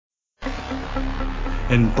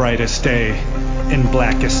In brightest day, in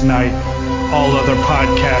blackest night, all other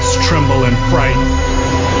podcasts tremble in fright.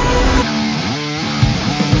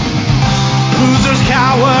 Losers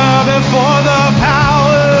cower before the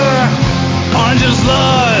power. Oranges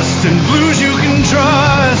lust and blues you can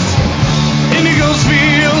trust. Indigos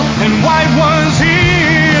feel and white ones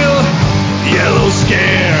heal. Yellow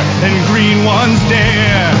scare and green ones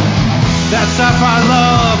dare. That sapphire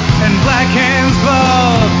love and black hands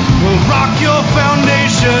glove will rock your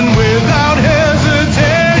foundation without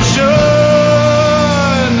hesitation.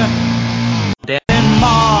 In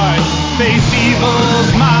March, face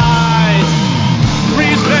evil's might.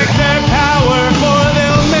 Respect their power, for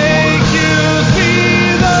they'll make you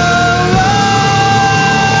see the light.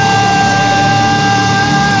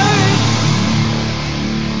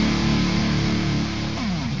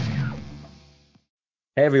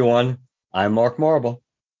 Hey everyone, I'm Mark Marble.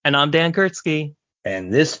 And I'm Dan Kurtzky.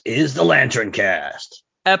 And this is the LanternCast.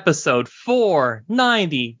 Episode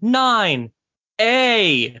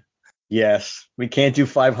 499A. Yes, we can't do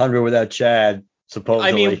 500 without Chad,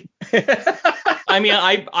 supposedly.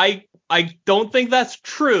 I don't think that's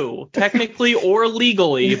true, technically or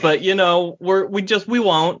legally, but we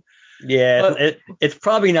won't. Yeah, it's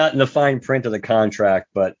probably not in the fine print of the contract,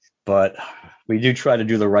 but we do try to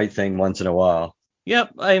do the right thing once in a while.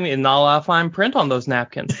 Yep, not a lot of fine print on those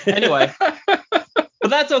napkins. Anyway, but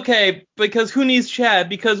that's okay, because who needs Chad?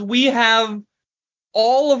 Because we have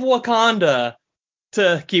all of Wakanda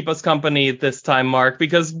to keep us company this time, Mark,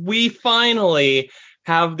 because we finally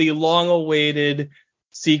have the long-awaited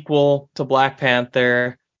sequel to Black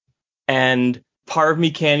Panther, and part of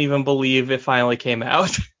me can't even believe it finally came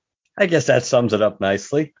out. I guess that sums it up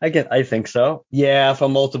nicely. I think so. Yeah, for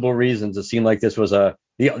multiple reasons. It seemed like this was the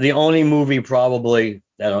only movie probably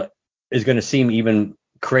that is going to seem even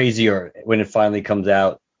crazier when it finally comes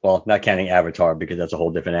out. Well, not counting Avatar, because that's a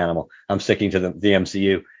whole different animal. I'm sticking to the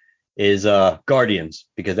MCU. Is Guardians,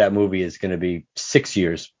 because that movie is going to be 6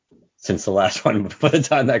 years since the last one by the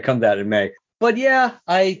time that comes out in May. But yeah,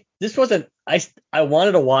 I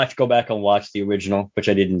wanted to go back and watch the original, which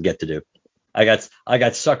I didn't get to do. I got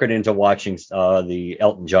suckered into watching the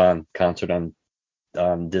Elton John concert on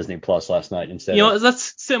Disney Plus last night instead.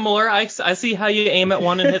 That's similar. I see how you aim at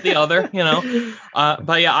one and hit the other.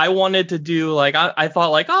 But yeah, I wanted to do I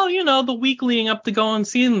thought the week leading up to going and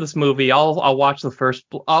seeing this movie, I'll watch the first.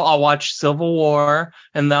 I'll watch Civil War,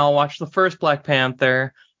 and then I'll watch the first Black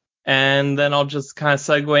Panther, and then I'll just kind of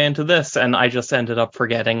segue into this, and I just ended up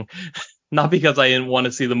forgetting. Not because I didn't want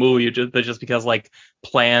to see the movie, but just because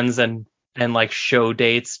plans and show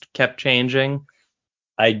dates kept changing.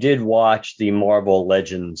 I did watch the Marvel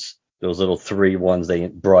Legends, those little 3 ones they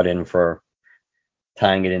brought in for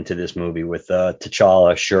tying it into this movie with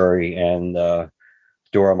T'Challa, Shuri, and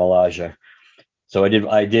Dora Milaje. So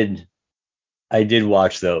I did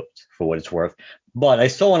watch those for what it's worth. But I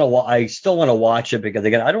still want to watch it because,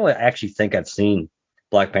 again, I don't actually think I've seen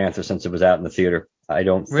Black Panther since it was out in the theater. I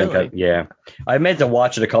don't think I meant to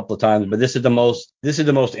watch it a couple of times, but this is the most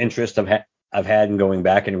interest I've had in going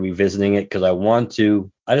back and revisiting it, because I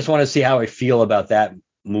just want to see how I feel about that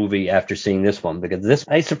movie after seeing this one, because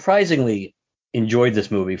I surprisingly enjoyed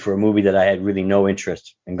this movie for a movie that I had really no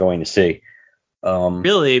interest in going to see.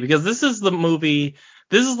 Really, because this is the movie.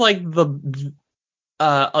 This is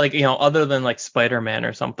other than Spider-Man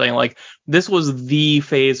or something, this was the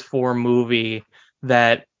Phase 4 movie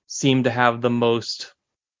that seemed to have the most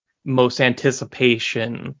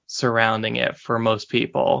anticipation surrounding it for most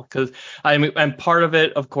people, because and part of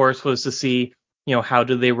it, of course, was to see how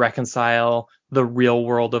do they reconcile the real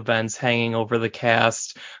world events hanging over the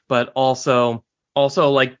cast, but also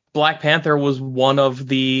Black Panther was one of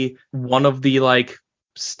the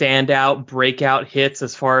standout breakout hits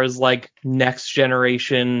as far as next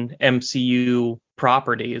generation MCU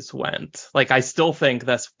properties went. I still think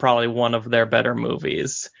that's probably one of their better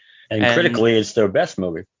movies. And critically, it's their best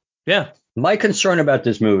movie. Yeah. My concern about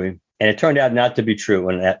this movie, and it turned out not to be true,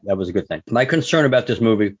 and that was a good thing. My concern about this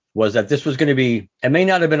movie was that this was going to be, it may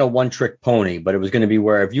not have been a one-trick pony, but it was going to be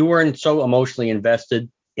where if you weren't so emotionally invested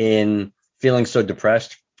in feeling so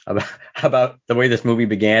depressed about the way this movie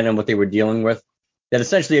began and what they were dealing with, that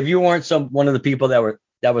essentially if you weren't one of the people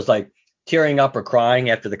that was tearing up or crying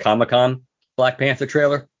after the Comic-Con Black Panther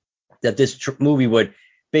trailer, that this movie would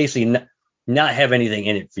basically not have anything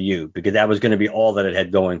in it for you, because that was going to be all that it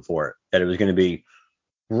had going for it, that it was going to be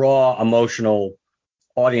raw, emotional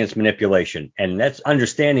audience manipulation. And that's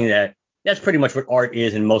understanding that that's pretty much what art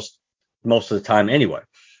is in most of the time anyway,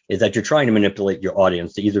 is that you're trying to manipulate your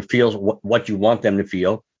audience to either feel what you want them to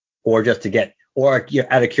feel, or just to get, or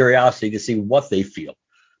out of curiosity to see what they feel.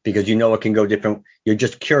 because you know it can go different. You're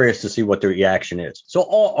just curious to see what the reaction is. So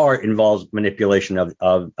all art involves manipulation of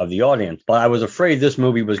the audience. But I was afraid this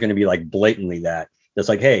movie was going to be like blatantly that. It's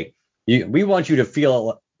like, hey, we want you to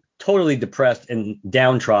feel totally depressed and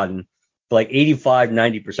downtrodden for like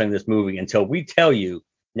 85-90% of this movie until we tell you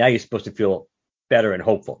now you're supposed to feel better and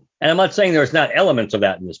hopeful. And I'm not saying there's not elements of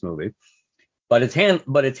that in this movie, but it's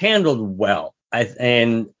handled well. I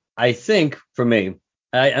think for me,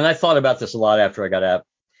 I thought about this a lot after I got out.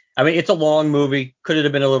 I mean, it's a long movie. Could it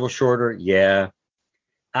have been a little shorter? Yeah.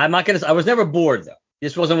 I'm not gonna. I was never bored though.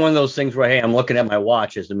 This wasn't one of those things where, hey, I'm looking at my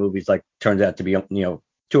watch as the movie's like turns out to be,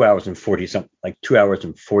 2 hours and 40 something, like 2 hours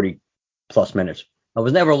and 40 plus minutes. I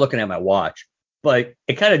was never looking at my watch, but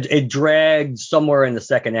it dragged somewhere in the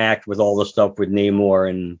second act with all the stuff with Namor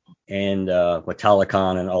and with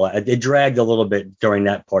Talakan and all that. It dragged a little bit during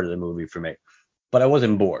that part of the movie for me, but I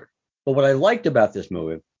wasn't bored. But what I liked about this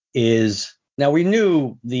movie is now we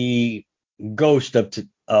knew the ghost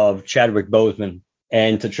of Chadwick Boseman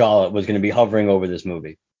and T'Challa was going to be hovering over this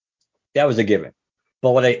movie. That was a given.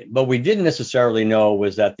 But what we didn't necessarily know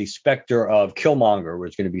was that the specter of Killmonger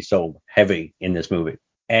was going to be so heavy in this movie.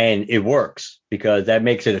 And it works because that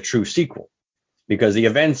makes it a true sequel. Because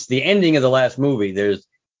the ending of the last movie, there's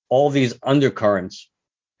all these undercurrents,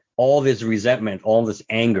 all this resentment, all this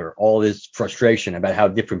anger, all this frustration about how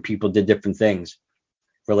different people did different things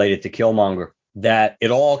related to Killmonger, that it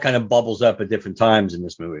all kind of bubbles up at different times in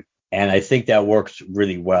this movie. And I think that works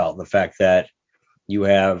really well. The fact that you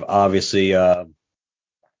have obviously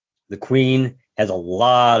the Queen has a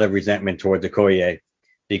lot of resentment towards Okoye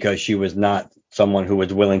because she was not someone who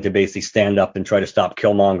was willing to basically stand up and try to stop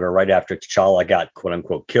Killmonger right after T'Challa got quote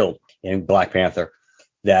unquote killed in Black Panther.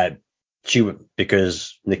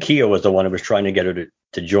 Because Nakia was the one who was trying to get her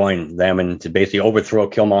to join them and to basically overthrow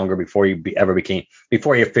Killmonger before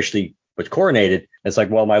he officially was coronated. It's like,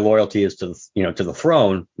 well, my loyalty is to the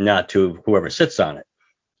throne, not to whoever sits on it.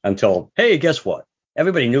 Until, hey, guess what?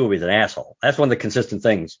 Everybody knew he was an asshole. That's one of the consistent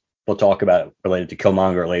things we'll talk about related to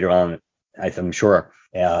Killmonger later on, I'm sure,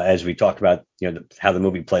 as we talk about how the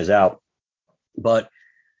movie plays out. But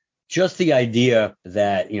just the idea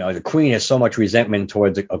that the Queen has so much resentment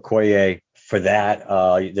towards Okoye for that.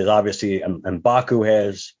 There's obviously M'Baku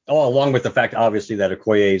has, along with the fact obviously that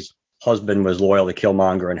Okoye's husband was loyal to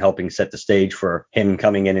Killmonger and helping set the stage for him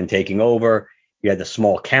coming in and taking over. You had the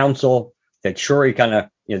small council that Shuri kind of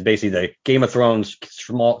basically the Game of Thrones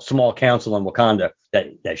small council in Wakanda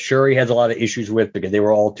that Shuri has a lot of issues with because they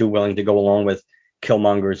were all too willing to go along with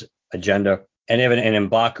Killmonger's agenda. And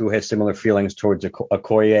M'Baku has similar feelings towards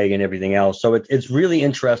Okoye and everything else. So it's really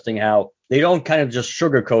interesting how they don't kind of just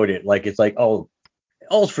sugarcoat it like it's like, oh,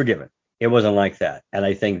 all's forgiven. It wasn't like that. And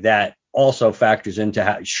I think that also factors into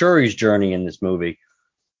how Shuri's journey in this movie.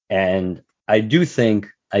 And I do think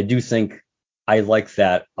I like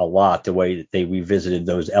that a lot, the way that they revisited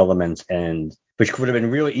those elements, and which would have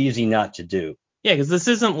been really easy not to do. Yeah, because this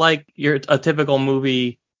isn't like a typical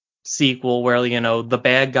movie sequel where the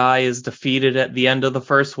bad guy is defeated at the end of the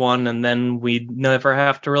first one and then we never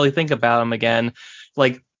have to really think about him again.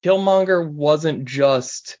 Like Killmonger wasn't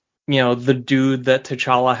just the dude that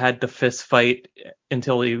T'Challa had to fist fight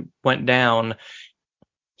until he went down.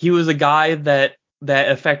 He was a guy that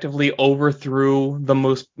effectively overthrew the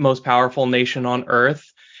most powerful nation on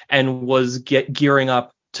Earth and was gearing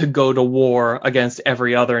up to go to war against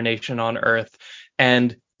every other nation on Earth.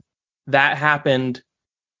 And that happened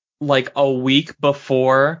like a week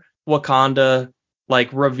before Wakanda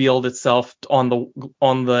revealed itself on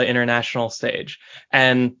the international stage.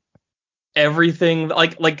 And everything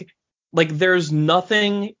like there's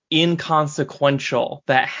nothing inconsequential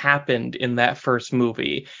that happened in that first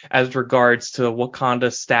movie as regards to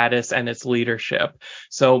Wakanda's status and its leadership.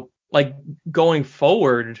 So going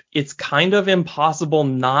forward, it's kind of impossible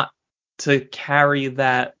not to carry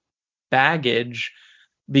that baggage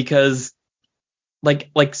because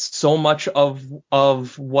so much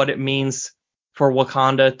of what it means for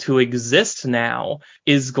Wakanda to exist now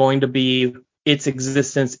is going to be its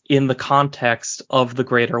existence in the context of the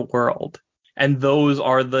greater world. And those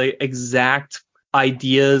are the exact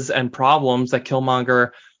ideas and problems that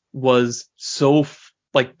Killmonger was so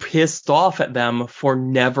pissed off at them for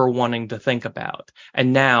never wanting to think about.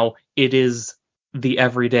 And now it is the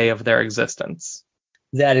everyday of their existence.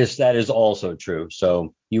 That is also true.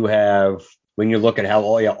 So you have, when you look at how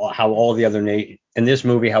all the other in this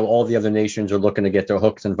movie, how all the other nations are looking to get their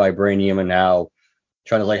hooks in vibranium and now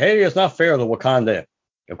trying to hey, it's not fair that Wakanda.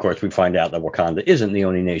 Of course, we find out that Wakanda isn't the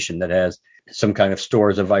only nation that has some kind of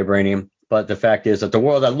stores of vibranium. But the fact is that the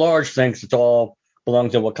world at large thinks it all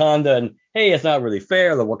belongs to Wakanda. And hey, it's not really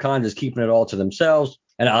fair that Wakanda is keeping it all to themselves.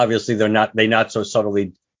 And obviously they not so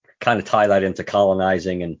subtly kind of tie that into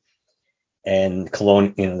colonizing and the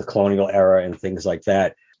colonial era and things like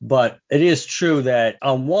that. But it is true that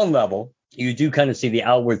on one level, you do kind of see the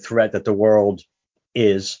outward threat that the world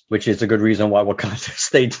is, which is a good reason why Wakanda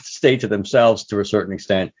stay to themselves to a certain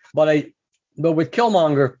extent. But with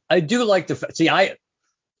Killmonger, I do like I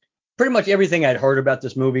pretty much everything I'd heard about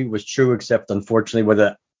this movie was true, except unfortunately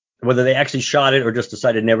whether they actually shot it or just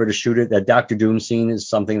decided never to shoot it. That Doctor Doom scene is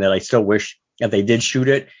something that I still wish if they did shoot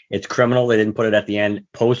it. It's criminal they didn't put it at the end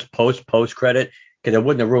post credit, because it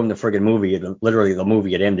wouldn't have ruined the friggin' movie. Literally the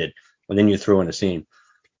movie had ended and then you threw in a scene.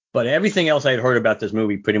 But everything else I had heard about this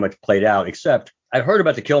movie pretty much played out, except I heard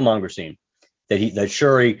about the Killmonger scene that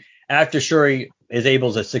Shuri, after Shuri is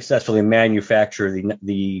able to successfully manufacture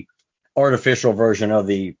the artificial version of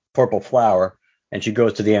the purple flower, and she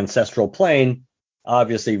goes to the ancestral plane.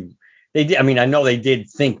 Obviously, they did. I mean, I know they did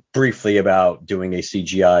think briefly about doing a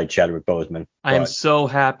CGI Chadwick Boseman. I'm so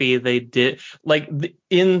happy they did. Like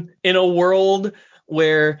in a world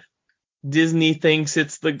where Disney thinks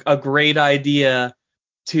it's a great idea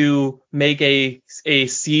to make a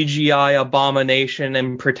CGI abomination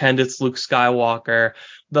and pretend it's Luke Skywalker,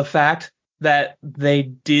 the fact that they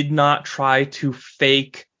did not try to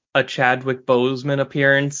fake a Chadwick Boseman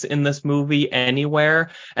appearance in this movie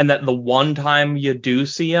anywhere, and that the one time you do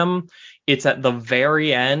see him, it's at the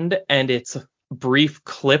very end and it's brief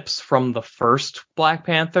clips from the first Black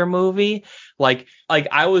Panther movie. Like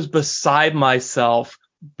I was beside myself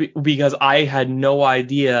because I had no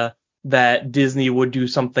idea that Disney would do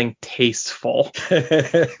something tasteful.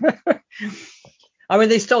 I mean,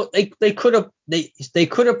 they could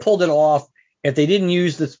have pulled it off if they didn't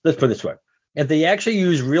use this. Let's put it this way: if they actually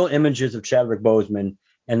used real images of Chadwick Boseman,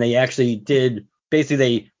 and they actually did,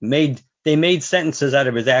 basically they made sentences out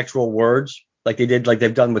of his actual words, like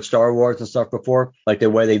they've done with Star Wars and stuff before, like the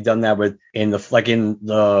way they've done that in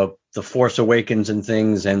the Force Awakens and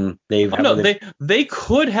things, and they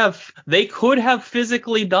could have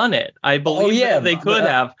physically done it. I believe they could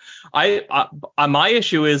have. My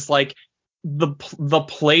issue is like the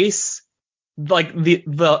place, like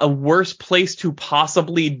the worst place to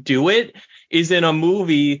possibly do it is in a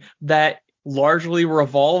movie that largely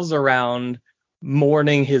revolves around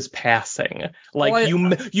mourning his passing. Like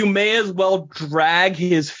you may as well drag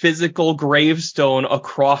his physical gravestone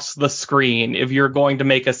across the screen if you're going to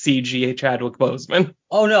make a CG Chadwick Boseman.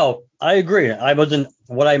 Oh no, I agree. I wasn't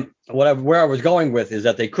where I was going with is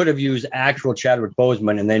that they could have used actual Chadwick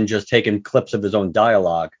Boseman and then just taken clips of his own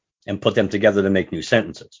dialogue and put them together to make new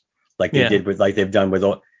sentences, like they did with like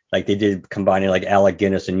they did combining like Alec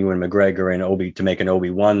Guinness and Ewan McGregor and Obi to make an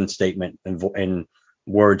Obi-Wan statement and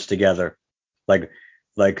words together. Like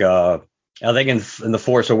I think in the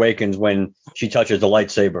Force Awakens, when she touches the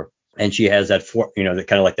lightsaber and she has that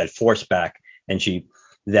kind of like that force back, and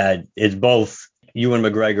that is both Ewan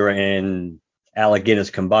McGregor and Alec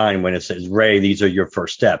Guinness combined when it says, Rey, these are your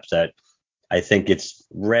first steps. That I think it's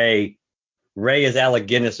Rey is Alec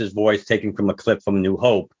Guinness's voice taken from a clip from New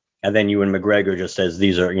Hope, and then Ewan McGregor just says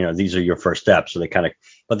these are your first steps. So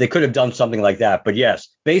but they could have done something like that. But yes,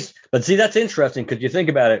 but see, that's interesting because you think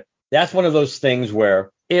about it. That's one of those things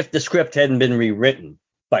where if the script hadn't been rewritten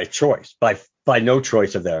by choice, by no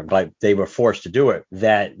choice of theirs, they were forced to do it,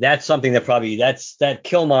 that's something that that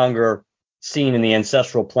Killmonger scene in the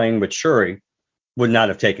ancestral plane with Shuri would not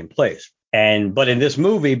have taken place. But in this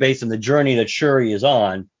movie, based on the journey that Shuri is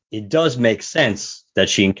on, it does make sense that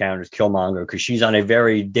she encounters Killmonger because she's on a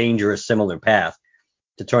very dangerous, similar path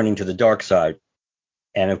to turning to the dark side.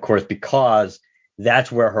 And of course, because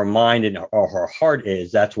that's where her mind or her heart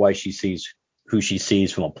is, that's why she sees who she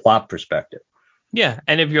sees from a plot perspective. Yeah,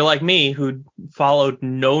 and if you're like me, who followed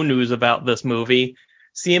no news about this movie,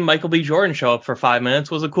 seeing Michael B. Jordan show up for 5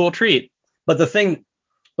 minutes was a cool treat. But the thing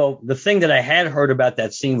that I had heard about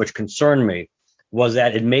that scene, which concerned me, was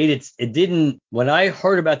that when I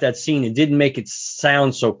heard about that scene, it didn't make it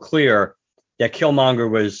sound so clear that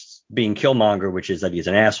Killmonger was being Killmonger, which is that he's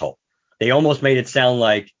an asshole. They almost made it sound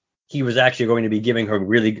like he was actually going to be giving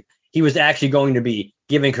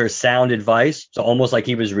her sound advice. So almost like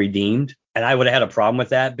he was redeemed. And I would have had a problem with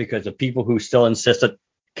that because the people who still insist that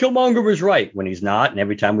Killmonger was right when he's not. And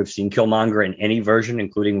every time we've seen Killmonger in any version,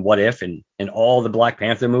 including What If and all the Black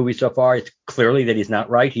Panther movies so far, it's clearly that he's not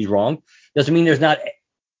right. He's wrong. Doesn't mean there's not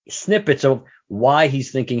snippets of why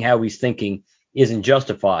he's thinking how he's thinking isn't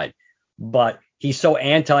justified. But he's so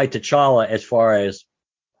anti-T'Challa as far as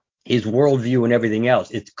his worldview and everything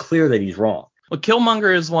else. It's clear that he's wrong. Well,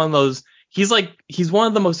 Killmonger is one of those. He's one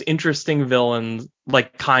of the most interesting villains,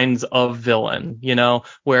 like kinds of villain,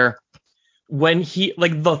 where when he,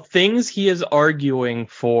 like, the things he is arguing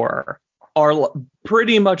for are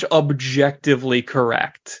pretty much objectively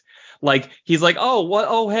correct. Like, he's like, oh, what?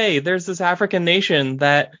 Oh, hey, there's this African nation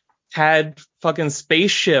that had fucking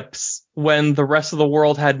spaceships when the rest of the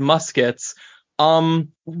world had muskets.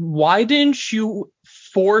 Why didn't you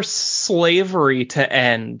force slavery to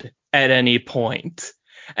end at any point?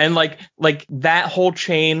 And like that whole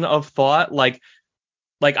chain of thought, like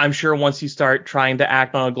I'm sure once you start trying to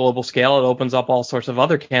act on a global scale, it opens up all sorts of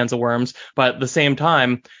other cans of worms. But at the same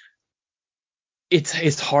time,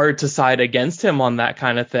 it's hard to side against him on that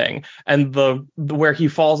kind of thing. And where he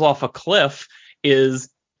falls off a cliff is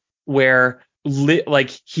where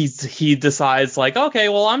he decides, like, okay,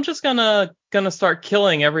 well, I'm just gonna start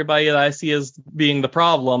killing everybody that I see as being the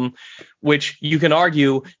problem, which you can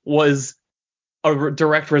argue was a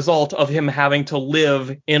direct result of him having to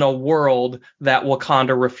live in a world that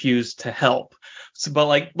Wakanda refused to help. So, but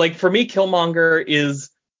like for me, Killmonger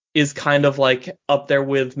is kind of like up there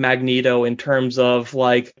with Magneto in terms of,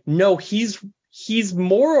 like, no, he's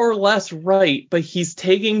more or less right, but he's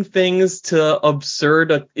taking things to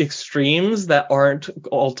absurd extremes that aren't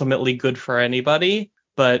ultimately good for anybody.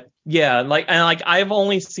 But yeah, I've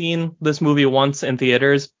only seen this movie once in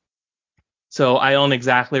theaters, so I don't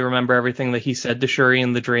exactly remember everything that he said to Shuri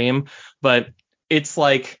in the dream, but it's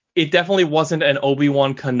like, it definitely wasn't an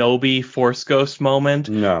Obi-Wan Kenobi Force Ghost moment.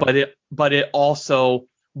 No. But it also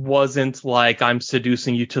wasn't like, I'm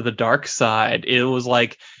seducing you to the dark side. It was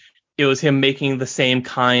like, it was him making the same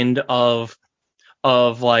kind of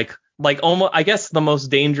like almost, I guess, the most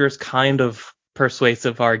dangerous kind of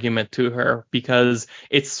persuasive argument to her, because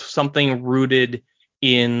it's something rooted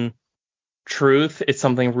in truth, it's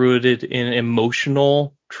something rooted in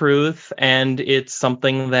emotional truth, and it's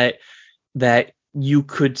something that you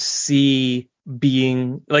could see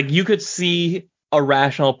being, like, you could see a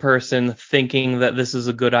rational person thinking that this is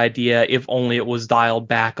a good idea if only it was dialed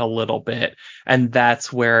back a little bit, and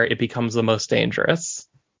that's where it becomes the most dangerous.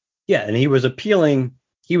 Yeah, and he was appealing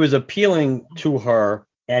to her,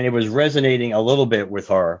 and it was resonating a little bit with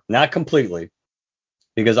her, not completely,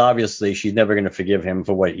 because obviously she's never going to forgive him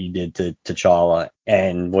for what he did to T'Challa,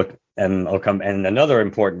 and another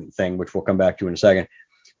important thing, which we'll come back to in a second,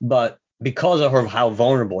 but because of how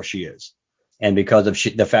vulnerable she is, and because of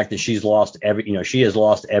the fact that she has lost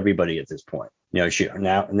everybody at this point. She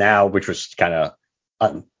now, which was kind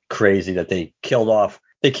of crazy that they killed off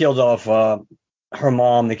her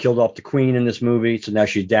mom, they killed off the queen in this movie, so now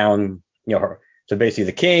she's down, her, so basically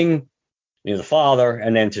the king, the father,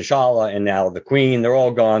 and then T'Challa, and now the queen, they're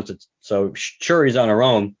all gone. So Shuri's on her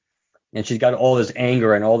own, and she's got all this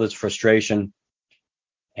anger and all this frustration,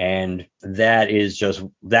 and that's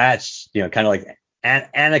kind of like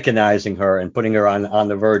anakinizing her and putting her on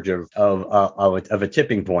the verge of a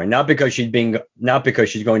tipping point. Not because she's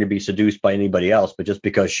going to be seduced by anybody else, but just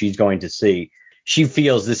because she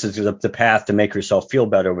feels this is the path to make herself feel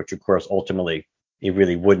better, which of course ultimately it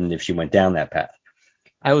really wouldn't if she went down that path.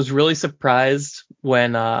 I was really surprised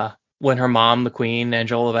when her mom, the queen,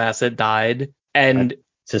 Angela Bassett, died, and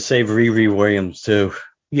to save Riri Williams too.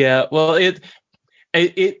 Yeah, well,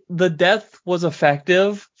 the death was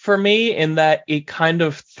effective for me in that it kind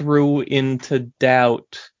of threw into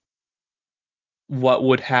doubt what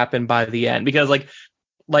would happen by the end, because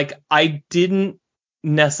like I didn't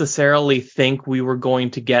necessarily think we were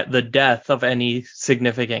going to get the death of any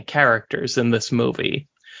significant characters in this movie.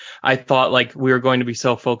 I thought, like, we were going to be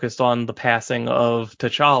so focused on the passing of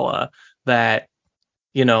T'Challa that,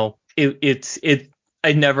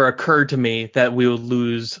 it never occurred to me that we would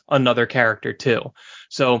lose another character too.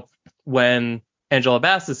 So when Angela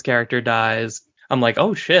Bassett's character dies, I'm like,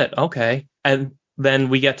 oh shit, okay. And then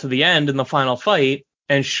we get to the end in the final fight,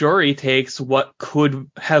 and Shuri takes what could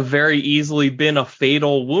have very easily been a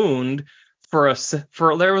fatal wound for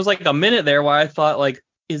there was like a minute there where I thought, like,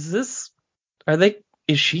 is this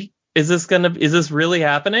really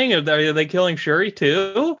happening? Are they killing Shuri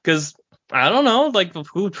too? Because I don't know, like,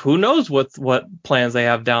 who knows what plans they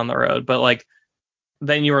have down the road. But like,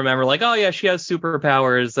 then you remember, like, oh yeah, she has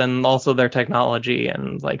superpowers and also their technology,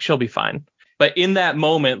 and like, she'll be fine. But in that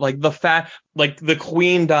moment, like, the fact, like, the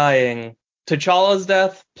queen dying, T'Challa's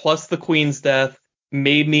death plus the queen's death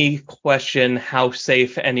made me question how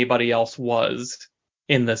safe anybody else was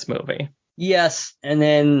in this movie. Yes, and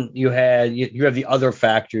then you have the other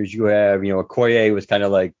factors. You have, Okoye was kind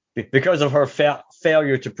of like, because of her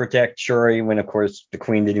failure to protect Shuri, when of course the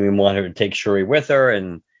queen didn't even want her to take Shuri with her,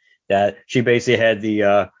 and that she basically had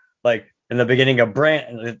the like in the beginning of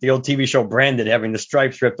the old TV show Branded, having the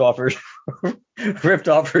stripes ripped off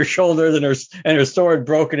her shoulders, and her sword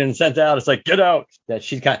broken and sent out. It's like, get out. That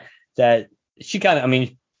she's that she kind of, I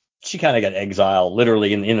mean, she kind of got exiled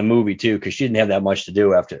literally in the movie too, because she didn't have that much to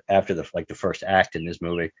do after the first act in this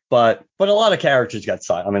movie. But a lot of characters got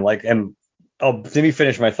side. I mean, like, and let me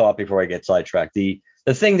finish my thought before I get sidetracked. The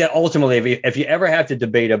thing that ultimately, if you ever have to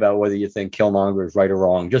debate about whether you think Killmonger is right or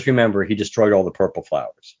wrong, just remember he destroyed all the purple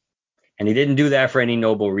flowers. And he didn't do that for any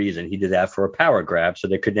noble reason. He did that for a power grab, so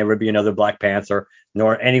there could never be another Black Panther,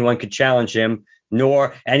 nor anyone could challenge him,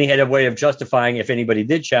 and he had a way of justifying if anybody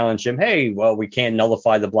did challenge him. Hey, well, we can't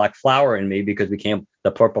nullify the black flower in me because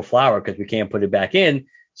the purple flower, because we can't put it back in.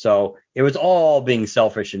 So it was all being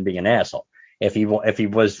selfish and being an asshole. If he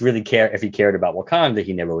cared about Wakanda,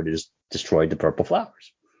 he never would have just destroyed the purple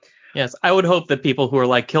flowers. Yes, I would hope that people who are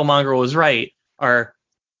like Killmonger was right are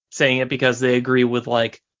saying it because they agree with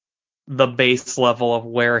like the base level of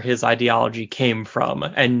where his ideology came from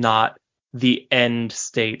and not the end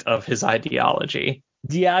state of his ideology.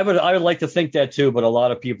 Yeah, I would like to think that too, but a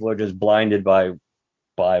lot of people are just blinded by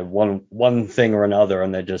one thing or another,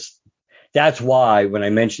 and that's why when I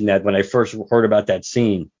mentioned that when I first heard about that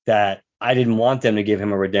scene, that I didn't want them to give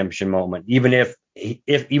him a redemption moment, even if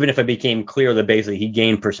it became clear that basically he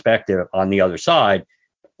gained perspective on the other side.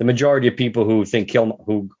 The majority of people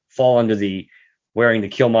who fall under the wearing the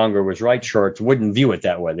Killmonger was right shirts wouldn't view it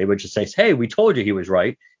that way. They would just say, hey, we told you he was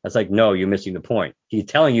right. That's like, no, you're missing the point. He's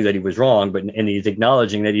telling you that he was wrong, and he's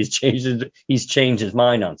acknowledging that he's changed his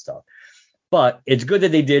mind on stuff. But it's good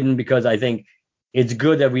that they didn't, because I think it's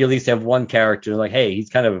good that we at least have one character like, hey, he's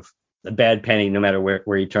kind of a bad penny no matter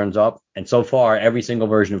where he turns up. And so far, every single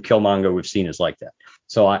version of Killmonger we've seen is like that.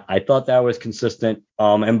 So I thought that was consistent.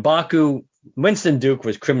 And Winston Duke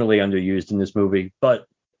was criminally underused in this movie, but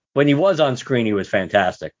when he was on screen, he was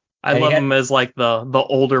fantastic. I love him as like the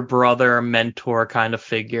older brother, mentor kind of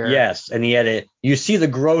figure. Yes, and you see the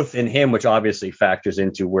growth in him, which obviously factors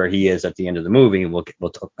into where he is at the end of the movie, and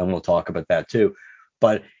we'll talk about that too.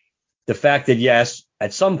 But the fact that, yes,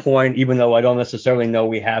 at some point, even though I don't necessarily know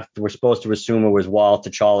we're supposed to assume it was while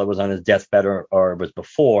T'Challa was on his deathbed or it was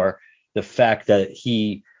before, the fact that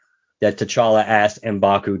T'Challa asked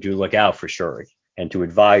M'Baku to look out for Shuri and to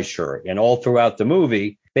advise Shuri, and all throughout the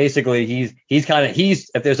movie, basically he's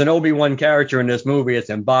if there's an Obi-Wan character in this movie, it's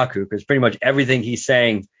M'Baku, because pretty much everything he's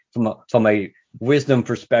saying from a wisdom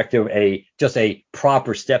perspective, just a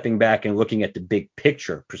proper stepping back and looking at the big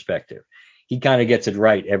picture perspective, he kind of gets it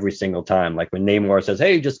right every single time. Like when Namor says,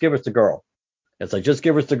 hey, just give us the girl. It's like, just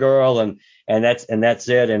give us the girl, and that's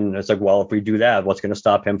it. And it's like, well, if we do that, what's going to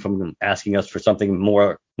stop him from asking us for something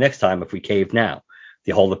more next time if we cave now?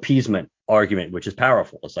 The whole appeasement argument, which is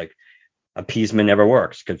powerful. It's like appeasement never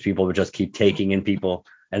works, because people would just keep taking in people,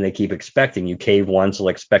 and they keep expecting you cave once, they'll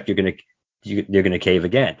expect you're gonna cave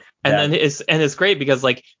again. And it's great because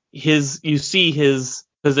like you see his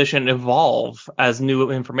position evolve as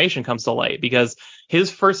new information comes to light, because his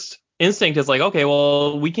first instinct is like, okay,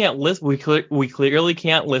 well, we can't listen. We clearly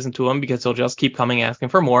can't listen to him because he'll just keep coming asking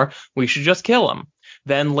for more. We should just kill him.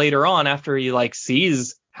 Then later on, after he like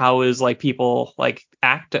sees how his like people like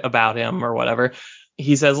act about him or whatever,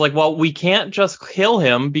 he says like, well, we can't just kill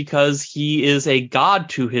him because he is a god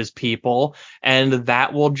to his people, and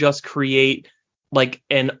that will just create like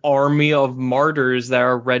an army of martyrs that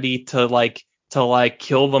are ready to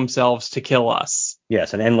kill themselves to kill us.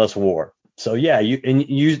 Yes, an endless war. So yeah, you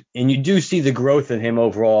do see the growth in him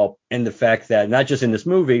overall, and the fact that not just in this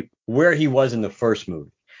movie, where he was in the first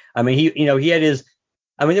movie. I mean, he had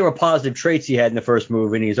there were positive traits he had in the first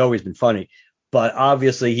movie, and he's always been funny, but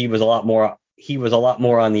obviously he was a lot more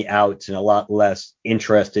on the outs and a lot less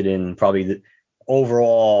interested in probably the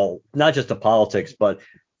overall, not just the politics, but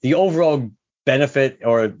the overall benefit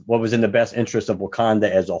or what was in the best interest of Wakanda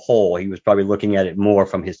as a whole. He was probably looking at it more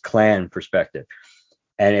from his clan perspective.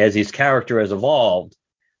 And as his character has evolved,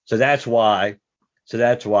 so that's why,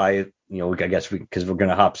 I guess because we're going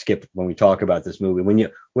to hop skip when we talk about this movie.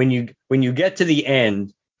 When you get to the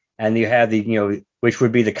end and you have which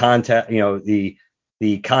would be the contest,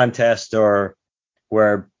 the contest, or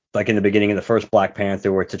where, like in the beginning of the first Black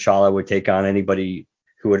Panther, where T'Challa would take on anybody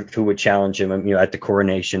who would challenge him, at the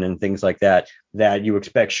coronation and things like that you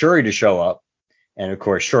expect Shuri to show up. And of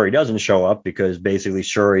course, Shuri doesn't show up, because basically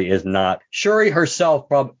Shuri herself,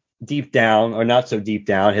 probably deep down or not so deep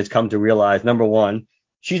down, has come to realize, number one,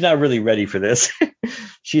 she's not really ready for this.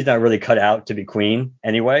 She's not really cut out to be queen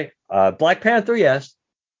anyway. Black Panther, yes.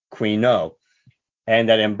 Queen, no. And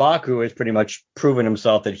that M'Baku has pretty much proven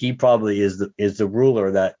himself that he probably is the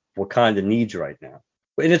ruler that Wakanda needs right now.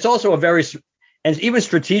 And it's also and even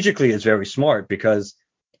strategically, it's very smart, because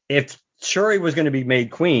if Shuri was going to be made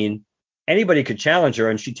queen, anybody could challenge her,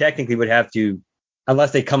 and she technically would have to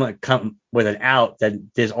unless they come with an out that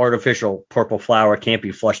this artificial purple flower can't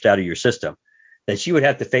be flushed out of your system, that she would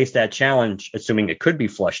have to face that challenge, assuming it could be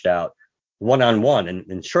flushed out, one-on-one,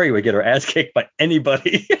 and sure, you would get her ass kicked by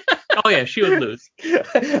anybody. Oh yeah, she would lose.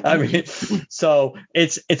 I mean, so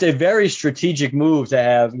it's a very strategic move to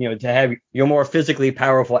have your more physically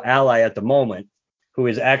powerful ally at the moment, who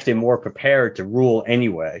is actually more prepared to rule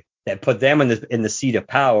anyway, that put them in the seat of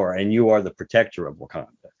power, and you are the protector of Wakanda.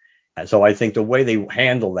 And so I think the way they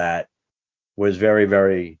handle that was very,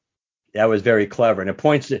 very, that was very clever, and it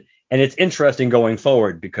points to, and it's interesting going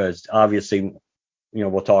forward because obviously,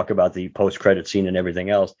 we'll talk about the post-credit scene and everything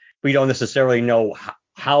else. We don't necessarily know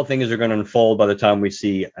how things are going to unfold by the time we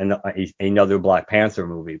see another Black Panther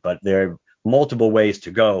movie, but there are multiple ways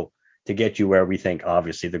to go to get you where we think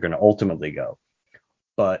obviously they're going to ultimately go.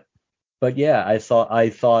 But yeah, I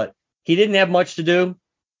thought he didn't have much to do,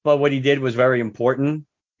 but what he did was very important.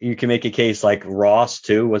 You can make a case like Ross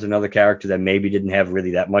too was another character that maybe didn't have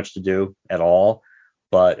really that much to do at all,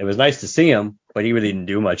 but it was nice to see him. But he really didn't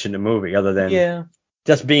do much in the movie other than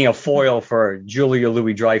just being a foil for Julia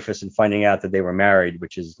Louis-Dreyfus and finding out that they were married,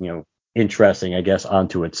 which is interesting, I guess,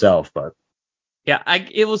 onto itself. But yeah,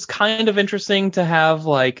 it was kind of interesting to have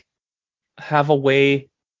a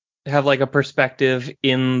perspective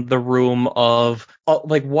in the room of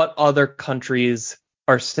like what other countries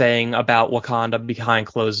are saying about Wakanda behind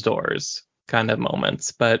closed doors kind of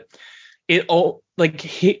moments. But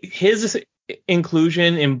his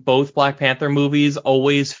inclusion in both Black Panther movies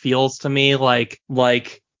always feels to me like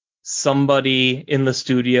somebody in the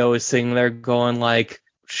studio is sitting there going like,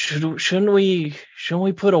 shouldn't we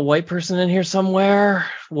put a white person in here somewhere?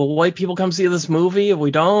 Will white people come see this movie? If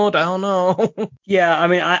we don't, I don't know. Yeah, I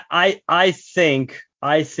mean, I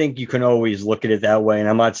think you can always look at it that way, and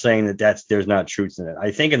I'm not saying there's not truth in it.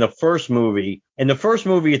 I think in the first movie,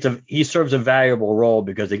 he serves a valuable role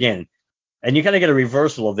because, again, and you kind of get a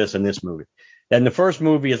reversal of this in this movie. Then the first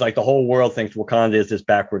movie is like the whole world thinks Wakanda is this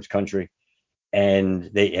backwards country and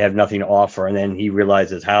they have nothing to offer, and then he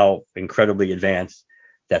realizes how incredibly advanced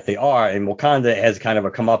that they are, and Wakanda has kind of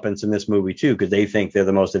a comeuppance in this movie too because they think they're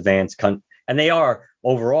the most advanced country, and they are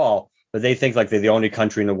overall. But they think like they're the only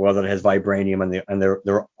country in the world that has vibranium, and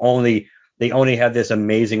they only have this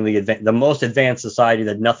amazingly advanced, the most advanced society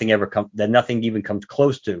that nothing even comes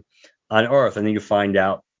close to on Earth. And then you find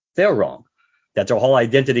out they're wrong, that their whole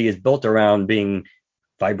identity is built around being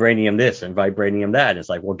vibranium this and vibranium that. And it's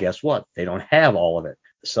like, well, guess what? They don't have all of it.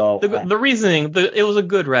 So the reasoning, it was a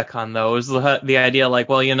good retcon though. It was the idea like,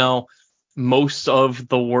 well, most of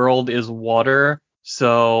the world is water,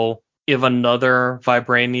 so if another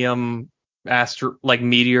vibranium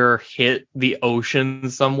meteor hit the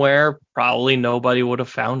ocean somewhere, probably nobody would have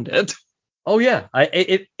found it. Oh yeah,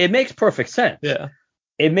 it makes perfect sense. Yeah,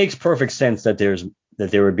 it makes perfect sense that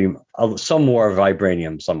there would be some more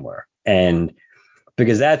vibranium somewhere, and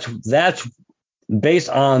because that's based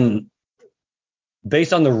on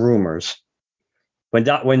the rumors.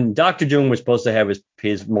 When Doctor Doom was supposed to have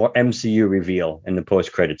his more MCU reveal in the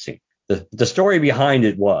post-credit scene, the story behind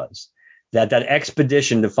it was that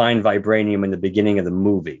expedition to find vibranium in the beginning of the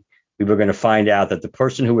movie, we were going to find out that the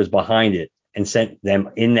person who was behind it and sent them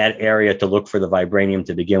in that area to look for the vibranium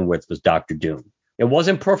to begin with was Doctor Doom. It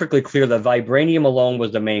wasn't perfectly clear that vibranium alone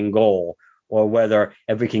was the main goal, or whether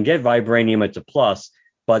if we can get vibranium, it's a plus.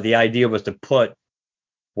 But the idea was to put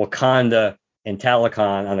Wakanda and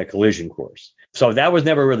Talokan on a collision course. So that was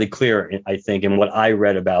never really clear, I think, in what I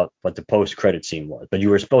read about what the post-credit scene was. But you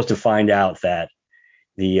were supposed to find out that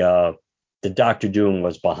the Doctor Doom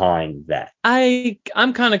was behind that.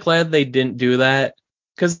 I'm kind of glad they didn't do that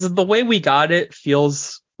because the way we got it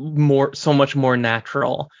feels so much more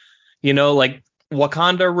natural. Like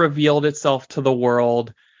Wakanda revealed itself to the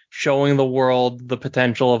world, showing the world the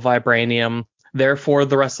potential of vibranium. Therefore,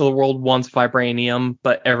 the rest of the world wants vibranium,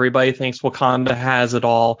 but everybody thinks Wakanda has it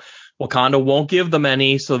all. Wakanda won't give them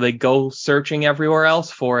any, so they go searching everywhere else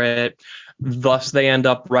for it. Thus, they end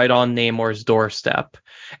up right on Namor's doorstep.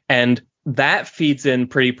 And that feeds in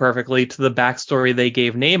pretty perfectly to the backstory they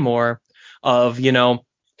gave Namor of,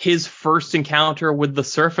 his first encounter with the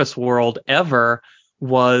surface world ever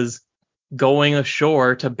was going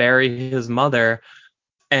ashore to bury his mother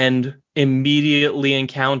and immediately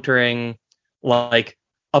encountering like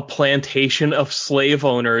a plantation of slave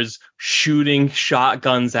owners shooting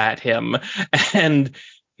shotguns at him, and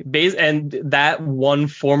that one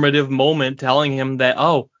formative moment telling him that,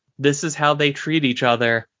 oh, this is how they treat each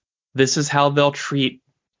other, this is how they'll treat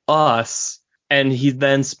us. And he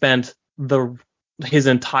then spent his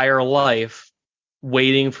entire life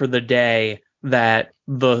waiting for the day that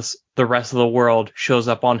the rest of the world shows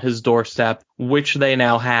up on his doorstep, which they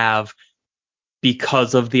now have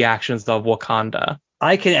because of the actions of Wakanda.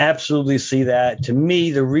 I can absolutely see that. To me,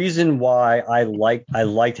 the reason why I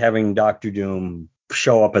liked having Doctor Doom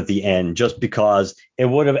show up at the end, just because it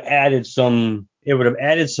would have added some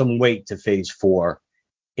weight to Phase 4.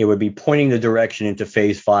 It would be pointing the direction into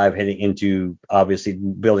Phase 5, heading into obviously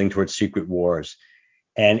building towards Secret Wars,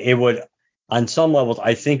 and it would, on some levels,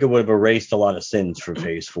 I think it would have erased a lot of sins for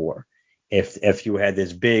Phase 4 if you had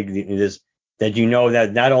this that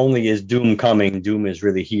that not only is Doom coming, Doom is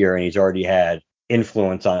really here, and he's already had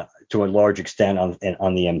influence to a large extent on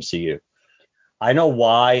the MCU. I know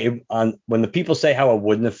why when the people say how it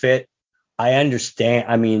wouldn't have fit, I understand.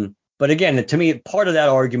 I mean, but again, to me, part of that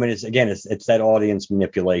argument is, again, it's that audience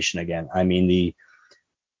manipulation again. I mean,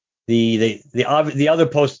 the other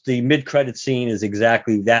the mid-credit scene is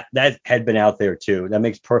exactly that had been out there too. That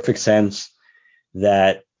makes perfect sense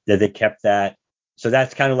that they kept that. So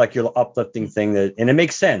that's kind of like your uplifting thing, and it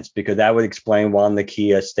makes sense because that would explain why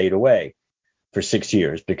Nakia stayed away for 6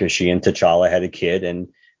 years, because she and T'Challa had a kid, and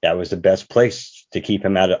that was the best place to keep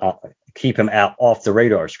him out off the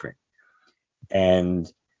radar screen.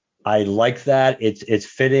 And I like that. It's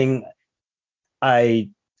fitting. I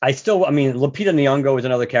mean, Lupita Nyong'o is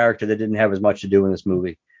another character that didn't have as much to do in this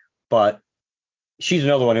movie, but she's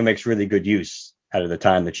another one who makes really good use out of the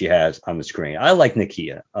time that she has on the screen. I like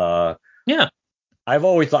Nakia. Yeah. I've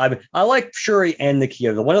always thought I like Shuri and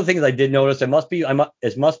Nakia. One of the things I did notice, it must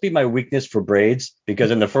be my weakness for braids,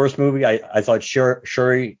 because in the first movie I thought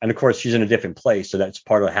Shuri, and of course she's in a different place, so that's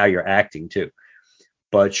part of how you're acting too.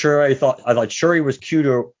 But Shuri, I thought Shuri was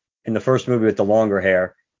cuter in the first movie with the longer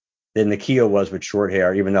hair than Nakia was with short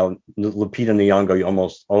hair, even though Lupita Nyong'o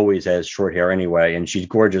almost always has short hair anyway, and she's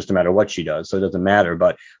gorgeous no matter what she does, so it doesn't matter.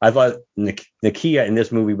 But I thought Nakia in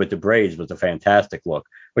this movie with the braids was a fantastic look,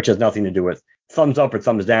 which has nothing to do with thumbs up or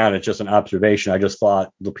thumbs down. It's just an observation. I just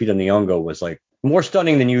thought Lupita Nyong'o was like more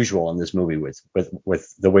stunning than usual in this movie with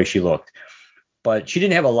the way she looked. But she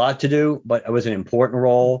didn't have a lot to do, but it was an important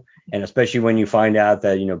role, and especially when you find out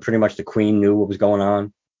that pretty much the Queen knew what was going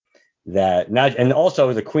on. And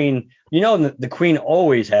also the Queen, the Queen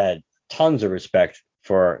always had tons of respect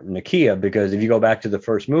for Nakia, because if you go back to the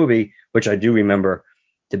first movie, which I do remember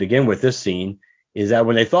to begin with this scene, is that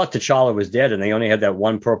when they thought T'Challa was dead and they only had that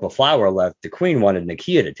one purple flower left, the Queen wanted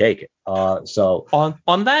Nakia to take it. So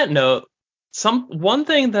on that note, one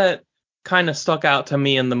thing that kind of stuck out to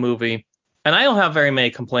me in the movie, and I don't have very many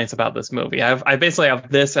complaints about this movie. I basically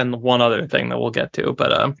have this and one other thing that we'll get to,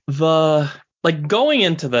 but going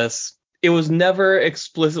into this, it was never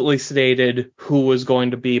explicitly stated who was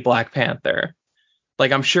going to be Black Panther.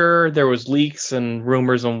 Like, I'm sure there was leaks and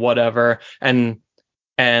rumors and whatever, and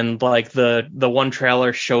like the one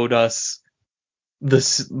trailer showed us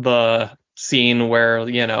the scene where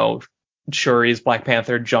Shuri's Black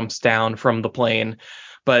Panther jumps down from the plane,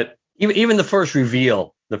 but even the first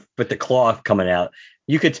reveal, with the cloth coming out,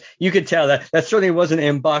 you could tell that certainly wasn't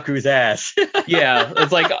M'Baku's ass. Yeah,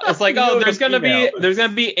 it's like oh, there's gonna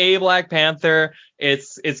be a Black Panther.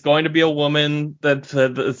 It's going to be a woman that's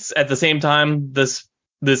at the same time this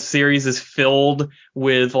series is filled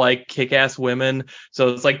with like kick-ass women. So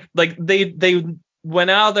it's like they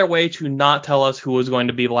went out of their way to not tell us who was going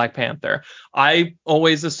to be Black Panther. I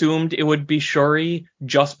always assumed it would be Shuri,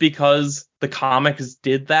 just because the comics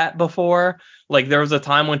did that before. Like, there was a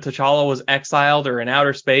time when T'Challa was exiled or in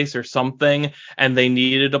outer space or something, and they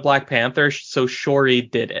needed a Black Panther, so Shuri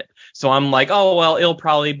did it. So I'm like, oh, well, it'll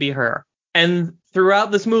probably be her. And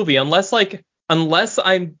throughout this movie, unless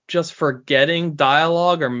I'm just forgetting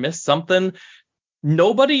dialogue or missed something,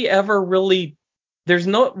 nobody ever really, there's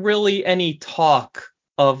not really any talk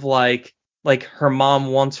of like her mom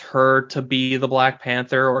wants her to be the Black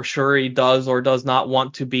Panther, or Shuri does or does not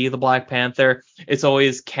want to be the Black Panther. It's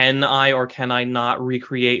always, can I or can I not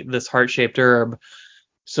recreate this heart-shaped herb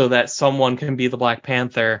so that someone can be the Black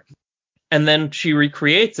Panther? And then she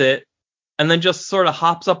recreates it and then just sort of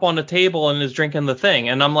hops up on the table and is drinking the thing.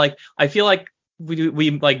 And I'm like, I feel like we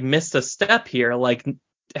like missed a step here. Like,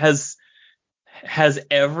 has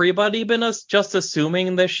everybody been just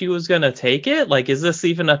assuming that she was going to take it? Like, is this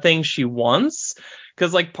even a thing she wants?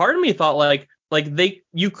 Because like, part of me thought like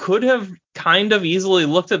you could have kind of easily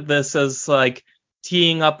looked at this as like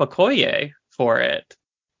teeing up Okoye for it,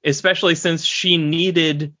 especially since she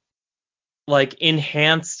needed like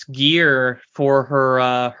enhanced gear for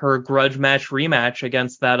her grudge match rematch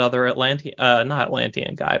against that other not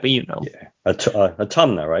Atlantean guy, but yeah,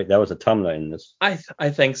 Atumna, right? That was Atumna in this. I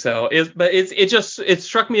think so. But it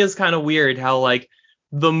struck me as kind of weird how like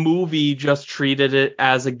the movie just treated it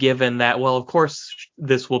as a given that, well, of course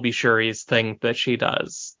this will be Shuri's thing that she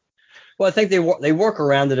does. Well, I think they work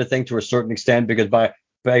around it, I think, to a certain extent, because by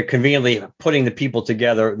conveniently putting the people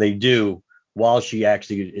together, they do, while she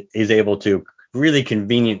actually is able to really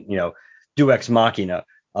convenient, do ex machina,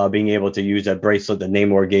 being able to use that bracelet that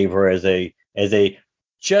Namor gave her as a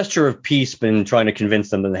gesture of peace, and trying to convince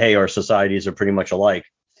them that, hey, our societies are pretty much alike.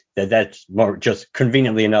 That's more just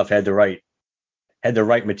conveniently enough had the right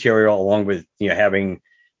material, along with having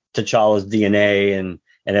T'Challa's DNA and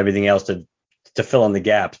everything else to fill in the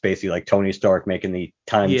gaps, basically like Tony Stark making the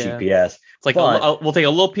time GPS. It's like, we'll take a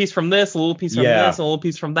little piece from this, a little piece from this, a little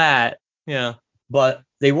piece from that. Yeah. But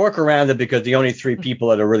they work around it because the only three people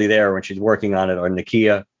that are really there when she's working on it are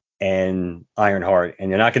Nakia and Ironheart, and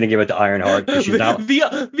you're not going to give it to Ironheart because she's not.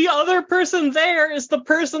 The other person there is the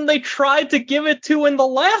person they tried to give it to in the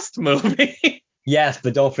last movie. Yes,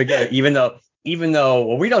 but don't forget, even though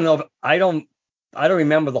well, we don't know if I don't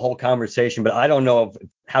remember the whole conversation, but I don't know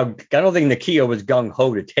I don't think Nakia was gung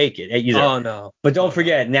ho to take it either. Oh no. But don't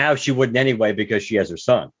forget, now she wouldn't anyway because she has her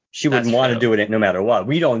son. She wouldn't want to do it no matter what.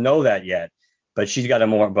 We don't know that yet, but she's got a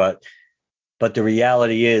more. But the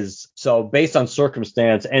reality is, so based on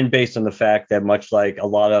circumstance and based on the fact that much like a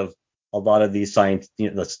lot of these science,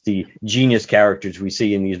 the genius characters we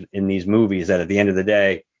see in these movies, that at the end of the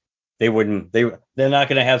day, they're not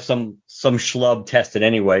going to have some schlub test it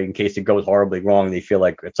anyway in case it goes horribly wrong. They feel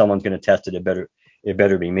like if someone's going to test it, it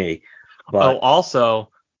better be me. But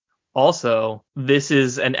also, this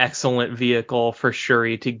is an excellent vehicle for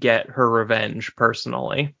Shuri to get her revenge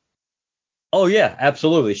personally. Oh yeah,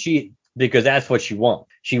 absolutely. Because that's what she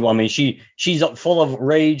wants. She's full of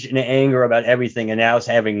rage and anger about everything, and now it's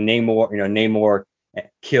having Namor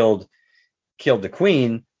killed the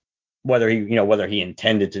queen. Whether he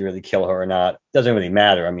intended to really kill her or not doesn't really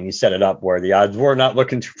matter. I mean, he set it up where the odds were not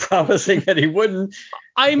looking too promising that he wouldn't.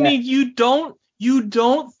 I mean, you don't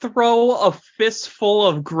throw a fistful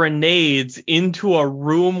of grenades into a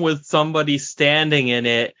room with somebody standing in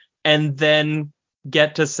it and then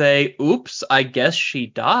get to say, "Oops, I guess she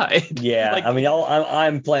died." Yeah, I mean,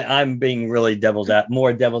 I'm being really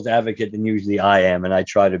more devil's advocate than usually I am, and I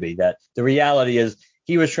try to be. That the reality is,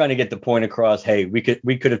 he was trying to get the point across. Hey, we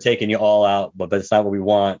could have taken you all out, but it's not what we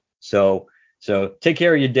want. So take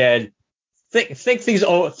care of your dead. Think things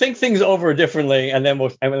over differently, and then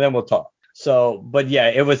we'll talk. So, but yeah,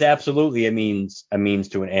 it was absolutely a means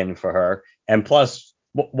to an end for her. And plus,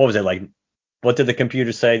 what was it like? What did the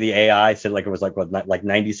computer say? The AI said like it was like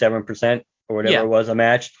 97% or whatever it was a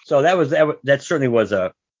match. So that certainly was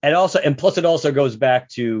and plus it also goes back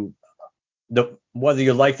to whether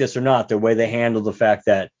you like this or not, the way they handle the fact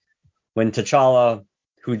that when T'Challa,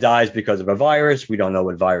 who dies because of a virus, we don't know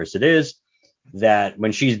what virus it is, that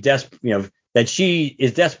when she's that she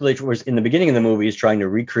is desperately, was in the beginning of the movie, is trying to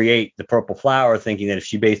recreate the purple flower, thinking that if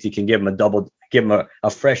she basically can give him a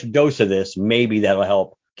fresh dose of this, maybe that'll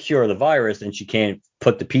help cure the virus, and she can't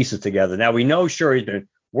put the pieces together. Now we know Shuri's been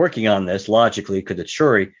working on this logically because it's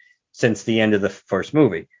Shuri since the end of the first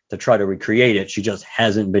movie to try to recreate it. She just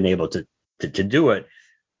hasn't been able to do it.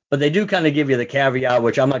 But they do kind of give you the caveat,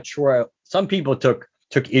 which I'm not sure some people took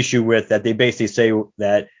issue with, that they basically say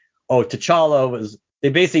that, they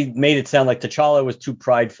basically made it sound like T'Challa was too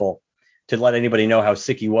prideful to let anybody know how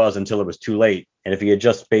sick he was until it was too late. And if he had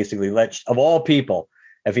just basically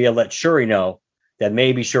if he had let Shuri know, that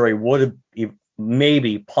maybe Shuri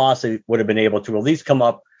possibly would have been able to at least come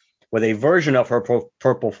up with a version of her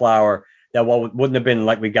purple flower that wouldn't have been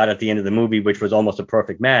like we got at the end of the movie, which was almost a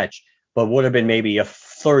perfect match, but would have been maybe a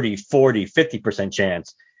 30, 40, 50%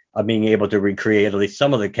 chance of being able to recreate at least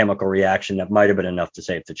some of the chemical reaction that might have been enough to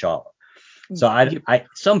save T'Challa. So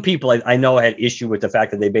some people I know had issue with the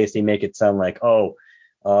fact that they basically make it sound like, he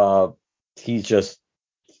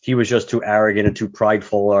was just too arrogant and too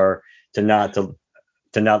prideful, or to not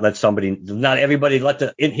everybody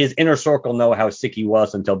let his inner circle know how sick he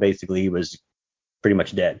was until basically he was pretty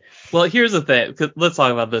much dead. Well, here's the thing. Let's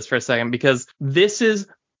talk about this for a second, because this is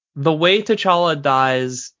the way T'Challa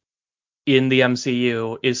dies in the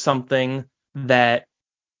MCU is something that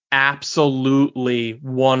absolutely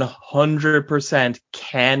 100%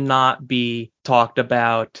 cannot be talked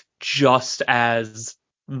about just as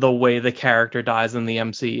the way the character dies in the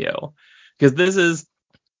MCU. Because this is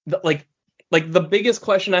like the biggest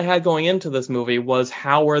question I had going into this movie was,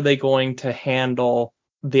 how are they going to handle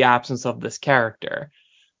the absence of this character?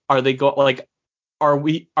 Are we going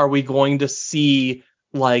to see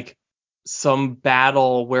like some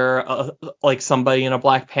battle where like somebody in a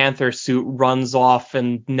Black Panther suit runs off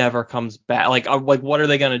and never comes back? Like what are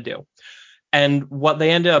they going to do? And what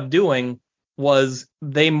they ended up doing was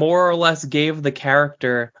they more or less gave the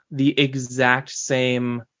character the exact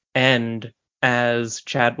same end as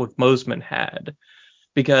Chadwick Boseman had.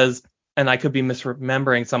 Because, and I could be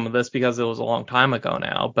misremembering some of this because it was a long time ago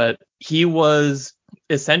now, but he was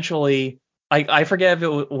essentially, I forget if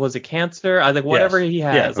it was a cancer, I think whatever Yes. he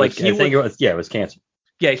Yeah, has, like he was, it was cancer.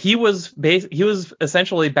 yeah, he was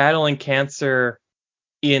essentially battling cancer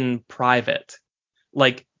in private.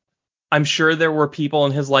 Like, I'm sure there were people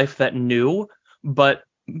in his life that knew, but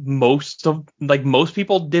most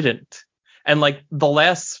people didn't. And like the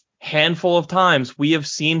last handful of times we have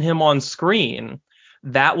seen him on screen,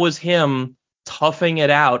 that was him toughing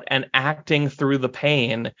it out and acting through the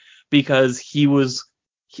pain because he was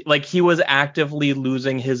actively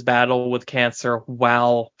losing his battle with cancer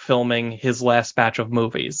while filming his last batch of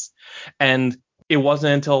movies. And it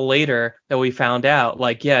wasn't until later that we found out,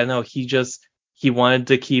 like, yeah, no, he wanted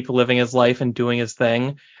to keep living his life and doing his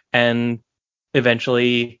thing and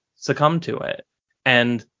eventually succumbed to it.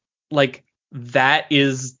 And like, that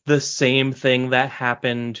is the same thing that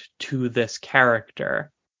happened to this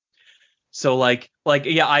character. So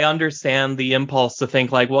yeah, I understand the impulse to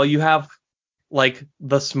think like, well, you have like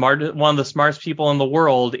one of the smartest people in the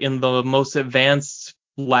world in the most advanced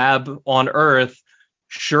lab on Earth.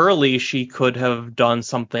 Surely she could have done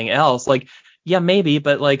something else. Like, yeah, maybe,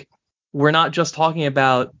 but like, we're not just talking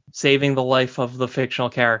about saving the life of the fictional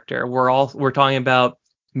character. We're talking about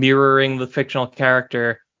mirroring the fictional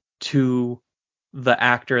character to the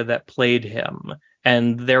actor that played him.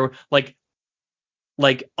 And there,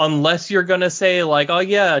 unless you're gonna say like, oh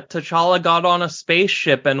yeah, T'Challa got on a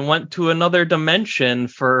spaceship and went to another dimension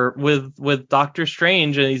with Doctor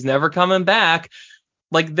Strange and he's never coming back,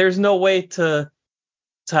 like there's no way to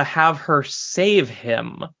have her save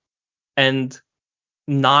him and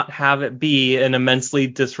not have it be an immensely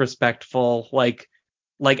disrespectful, like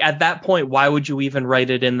at that point, why would you even write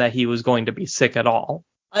it in that he was going to be sick at all?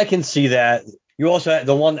 I can see that. You also,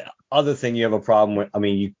 the one other thing you have a problem with, I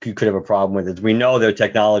mean, you could have a problem with is we know their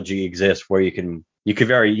technology exists where you could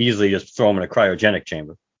very easily just throw them in a cryogenic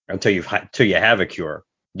chamber until you have a cure.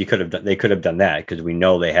 They could have done that because we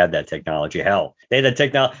know they had that technology. Hell, they had that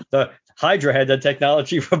technology. The Hydra had that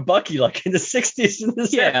technology for Bucky, like in the 60s and the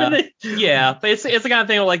 70s. Yeah, but it's the kind of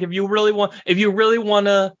thing where, like, if you really want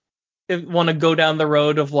to go down the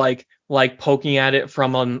road of like poking at it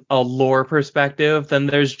from a lore perspective, then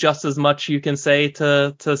there's just as much you can say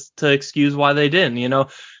to excuse why they didn't.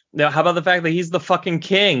 Now, how about the fact that he's the fucking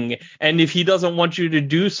king, and if he doesn't want you to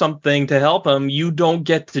do something to help him, you don't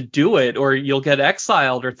get to do it, or you'll get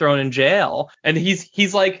exiled or thrown in jail. And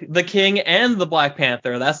he's like the king and the Black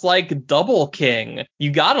Panther. That's like double king.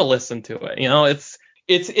 You gotta listen to it.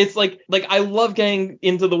 It's like I love getting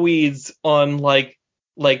into the weeds on like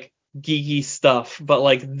geeky stuff, but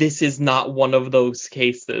like this is not one of those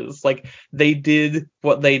cases. Like, they did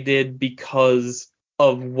what they did because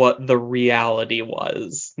of what the reality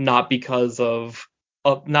was, not because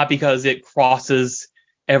it crosses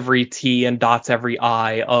every T and dots every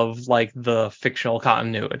I of like the fictional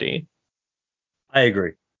continuity. I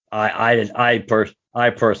agree. I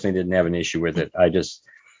personally didn't have an issue with it. I just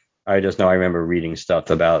know I remember reading stuff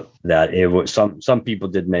about that. It was some people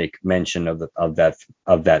did make mention of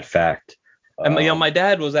that fact. And my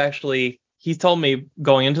dad was actually, he told me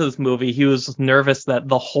going into this movie, he was nervous that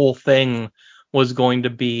the whole thing was going to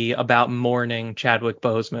be about mourning Chadwick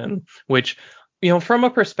Boseman, which, from a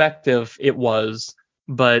perspective, it was.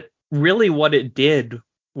 But really what it did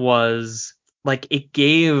was, like, it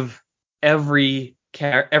gave every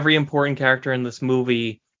important character in this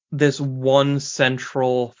movie this one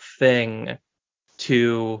central thing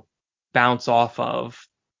to bounce off of.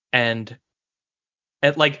 And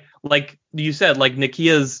like you said, like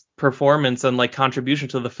Nakia's performance and like contribution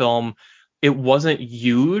to the film, it wasn't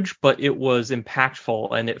huge, but it was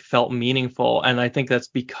impactful and it felt meaningful. And I think that's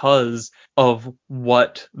because of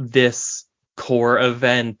what this core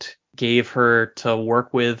event gave her to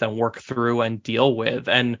work with and work through and deal with,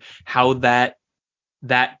 and how that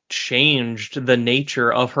changed the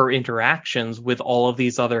nature of her interactions with all of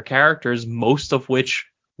these other characters, most of which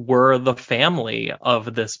were the family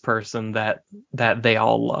of this person that they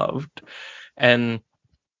all loved. And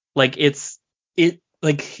like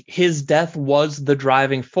like his death was the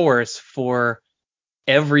driving force for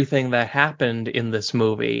everything that happened in this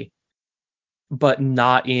movie, but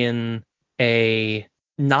not in a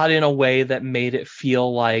way that made it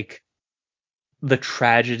feel like the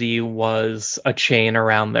tragedy was a chain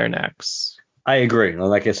around their necks. I agree.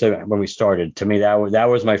 Like I said when we started, to me that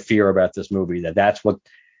was my fear about this movie, that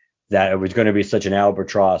it was going to be such an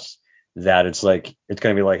albatross that it's like it's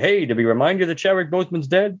going to be like, hey, did we remind you that Chadwick Boseman's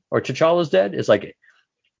dead or T'Challa's dead? It's like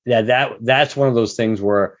that's one of those things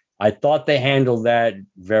where I thought they handled that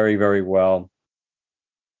very, very well.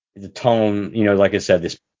 The tone, like I said,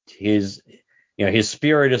 his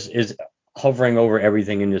spirit is hovering over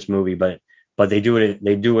everything in this movie, but they do it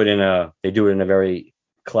in a very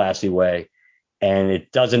classy way, and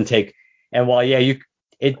it doesn't take. And while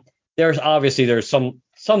there's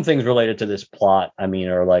some things related to this plot. I mean,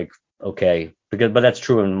 are like okay, but that's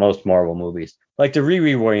true in most Marvel movies, like the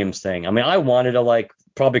Riri Williams thing. I mean, I wanted to like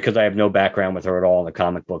probably because I have no background with her at all in the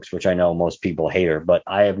comic books, which I know most people hate her, but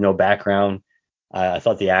I have no background. I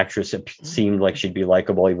thought the actress seemed like she'd be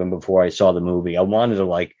likable even before I saw the movie. I wanted to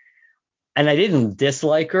like, and I didn't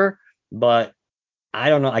dislike her, but I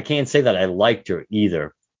don't know. I can't say that I liked her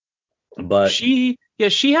either. But she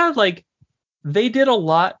had like, they did a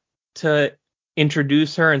lot to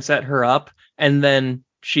introduce her and set her up, and then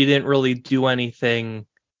she didn't really do anything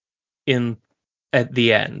at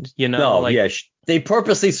the end, no, like yeah, they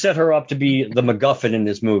purposely set her up to be the MacGuffin in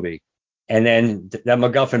this movie, and then that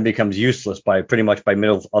MacGuffin becomes useless by pretty much by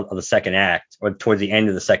middle of the second act or towards the end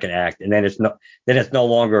of the second act, and then it's no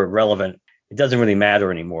longer relevant. It doesn't really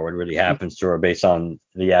matter anymore what really happens to her based on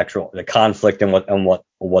the conflict and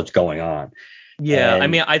what's going on. yeah. I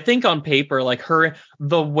And mean, I think on paper, like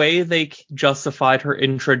the way they justified her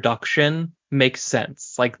introduction makes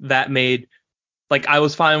sense. Like that made, like I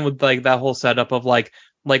was fine with like that whole setup of like,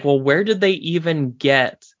 well, where did they even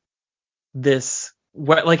get this?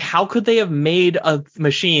 Like, how could they have made a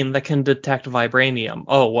machine that can detect vibranium?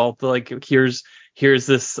 Oh, well, like here's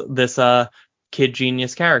this kid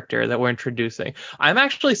genius character that we're introducing. I'm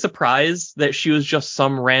actually surprised that she was just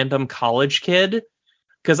some random college kid,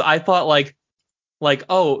 because I thought like,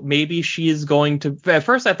 oh, maybe she's going to. At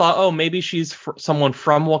first, I thought, oh, maybe she's someone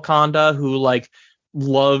from Wakanda who like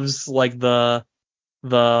loves like the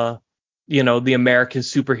the American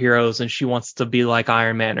superheroes, and she wants to be like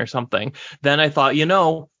Iron Man or something. Then I thought,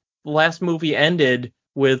 the last movie ended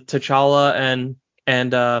with T'Challa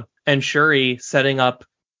and Shuri setting up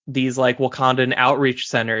these like Wakandan outreach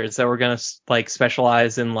centers that were going to like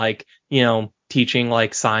specialize in like, teaching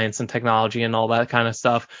like science and technology and all that kind of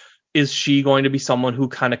stuff. Is she going to be someone who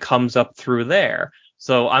kind of comes up through there?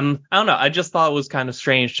 So I don't know. I just thought it was kind of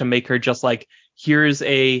strange to make her just like, here's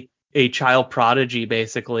a child prodigy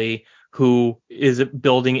basically who is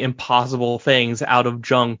building impossible things out of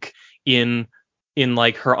junk in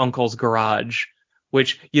like her uncle's garage,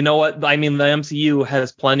 which, you know what, I mean, the MCU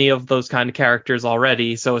has plenty of those kind of characters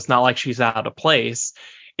already, so it's not like she's out of place.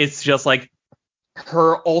 It's just like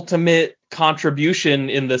her ultimate contribution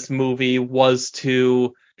in this movie was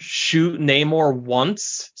to shoot Namor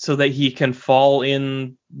once so that he can fall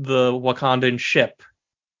in the Wakandan ship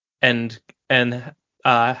and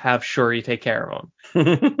have Shuri take care of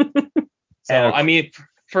him. So I mean,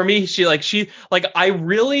 for me, I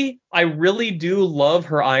really do love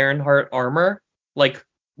her Ironheart armor, like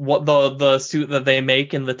what the suit that they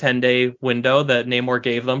make in the 10-day window that Namor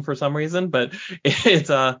gave them for some reason, but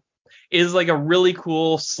it's is like a really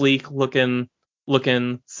cool, sleek looking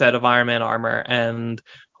set of Iron Man armor, and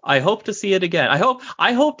I hope to see it again.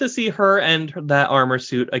 I hope to see her and that armor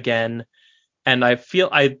suit again, and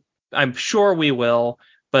I'm sure we will,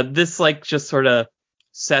 but this like just sort of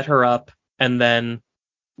set her up and then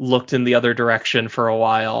looked in the other direction for a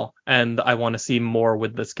while, and I want to see more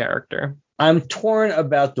with this character. I'm torn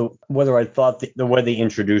about whether I thought the way they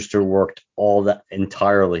introduced her worked all that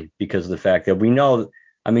entirely, because of the fact that we know,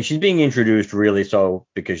 I mean, she's being introduced really so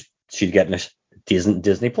because she's getting a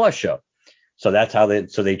Disney Plus show. So that's how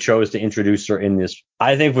they chose to introduce her in this.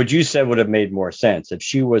 I think what you said would have made more sense if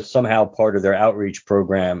she was somehow part of their outreach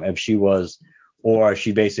program, or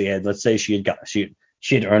she basically had, let's say she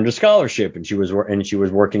had earned a scholarship and she was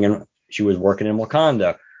working in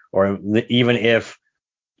Wakanda, or even if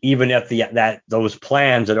those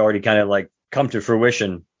plans had already kind of like come to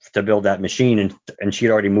fruition to build that machine, and she'd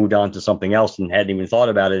already moved on to something else and hadn't even thought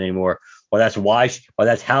about it anymore, or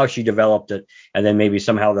that's how she developed it, and then maybe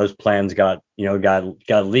somehow those plans got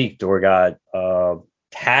leaked or got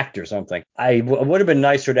hacked or something. It would have been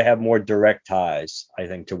nicer to have more direct ties, I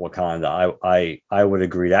think, to Wakanda. I would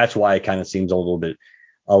agree. That's why it kind of seems a little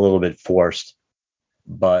bit forced,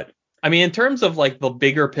 but I mean, in terms of like the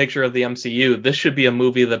bigger picture of the MCU, this should be a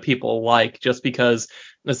movie that people like, just because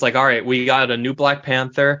it's like, all right, we got a new Black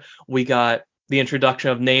Panther, we got the introduction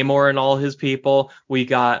of Namor and all his people, we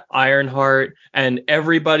got Ironheart, and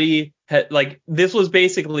everybody like, this was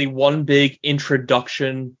basically one big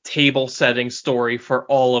introduction table setting story for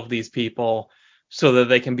all of these people so that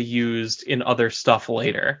they can be used in other stuff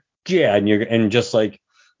later. yeah, and just like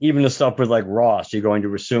even the stuff with like Ross, you're going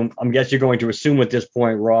to assume. I guess you're going to assume at this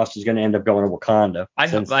point Ross is going to end up going to Wakanda.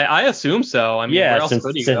 I assume so. I mean, Yeah, where else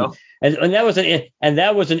could he go? And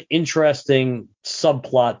that was an interesting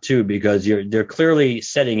subplot too, because they're clearly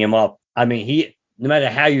setting him up. I mean, no matter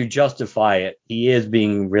how you justify it, he is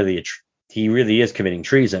being he really is committing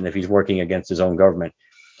treason if he's working against his own government.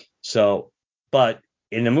 So, but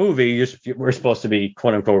in the movie, we're supposed to be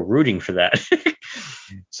quote unquote rooting for that.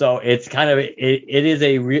 So it's kind of it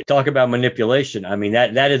is talk about manipulation. I mean,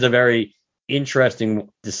 that is a very interesting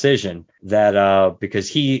decision that because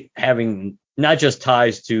he having not just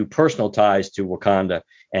personal ties to Wakanda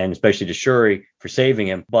and especially to Shuri for saving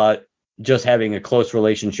him, but just having a close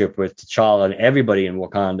relationship with T'Challa and everybody in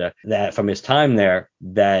Wakanda, that from his time there,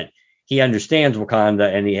 that he understands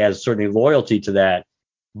Wakanda and he has certainly loyalty to that,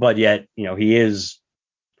 but yet, he is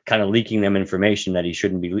kind of leaking them information that he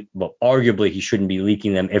shouldn't be, well, arguably he shouldn't be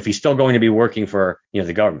leaking them if he's still going to be working for,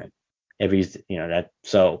 the government. If he's, that,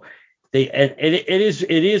 so it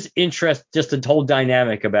is interesting, just the whole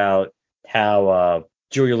dynamic about how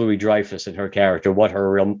Julia Louis-Dreyfus and her character, what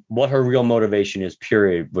her real motivation is,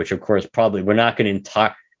 period, which of course probably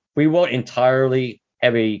we won't entirely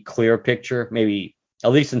have a clear picture, maybe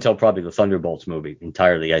at least until probably the Thunderbolts movie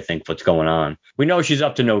entirely, I think, what's going on. We know she's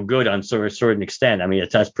up to no good on a certain extent. I mean,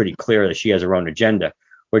 that's pretty clear that she has her own agenda.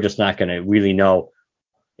 We're just not going to really know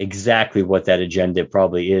exactly what that agenda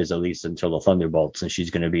probably is, at least until the Thunderbolts, and she's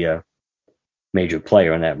going to be a major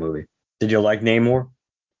player in that movie. Did you like Namor?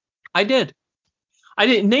 I did.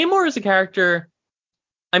 Namor is a character.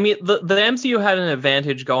 I mean, the MCU had an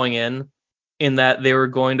advantage going in that they were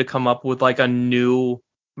going to come up with like a new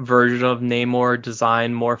version of Namor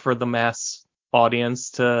designed more for the mass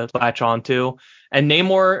audience to latch onto. And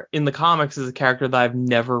Namor in the comics is a character that I've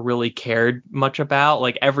never really cared much about.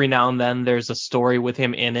 Like every now and then there's a story with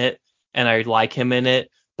him in it and I like him in it,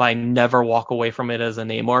 but I never walk away from it as a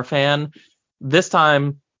Namor fan. This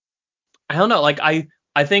time, I don't know, like I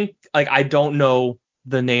think like I don't know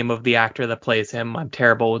the name of the actor that plays him. I'm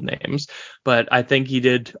terrible with names, but I think he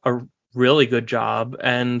did a really good job.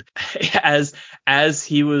 And as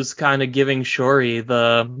he was kind of giving Shuri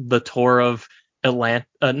the tour of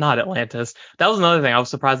not Atlantis. That was another thing. I was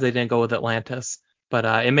surprised they didn't go with Atlantis, but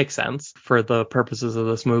it makes sense for the purposes of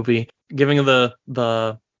this movie. Giving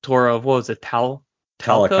the tour of, what was it,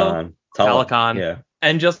 Talokan. Yeah.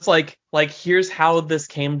 And just like here's how this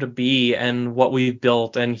came to be and what we've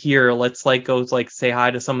built, and here let's like go like say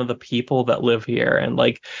hi to some of the people that live here. And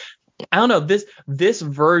like, I don't know, this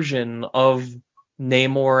version of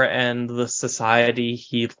Namor and the society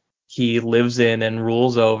he lives in and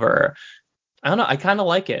rules over, I don't know, I kind of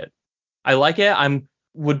like it. I like it.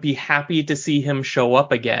 Would be happy to see him show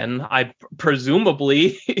up again. I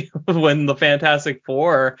presumably when the Fantastic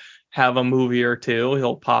Four have a movie or two,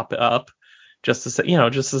 he'll pop up just to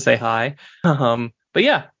say hi. But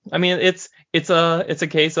yeah, I mean, it's a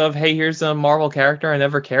case of, hey, here's a Marvel character I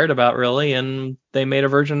never cared about really, and they made a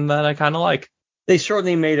version that I kind of like. They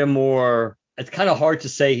certainly made a more. It's kind of hard to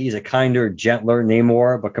say he's a kinder, gentler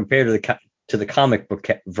Namor, but compared to the comic book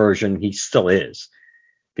version, he still is,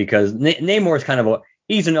 because Namor is kind of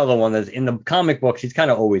he's another one that's in the comic books. He's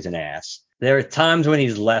kind of always an ass. There are times when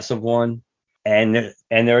he's less of one. And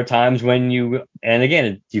there are times when you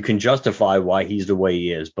can justify why he's the way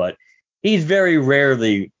he is, but he's very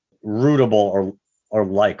rarely rootable or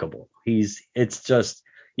likable. It's just,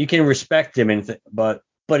 you can respect him, but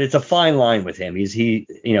it's a fine line with him. I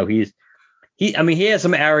mean, he has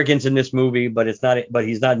some arrogance in this movie, but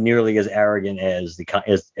he's not nearly as arrogant as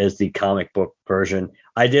the comic book version.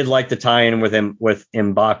 I did like the tie-in with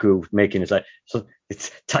M'Baku making his, so it's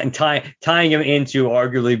tying him into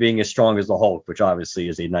arguably being as strong as the Hulk, which obviously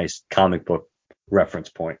is a nice comic book reference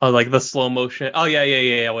point. Oh, like the slow motion. Oh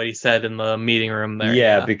yeah. What he said in the meeting room there.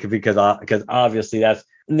 Yeah. Because obviously that's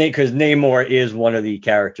because Namor is one of the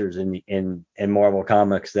characters in Marvel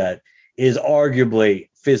Comics that is arguably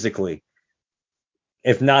physically,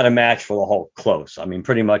 if not a match for the Hulk, close. I mean,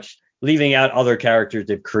 pretty much leaving out other characters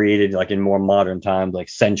they've created like in more modern times, like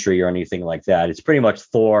Sentry or anything like that. It's pretty much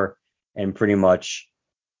Thor and pretty much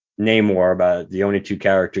Namor, about the only two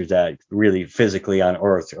characters that really physically on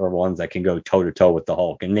Earth are ones that can go toe to toe with the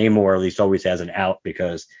Hulk. And Namor at least always has an out,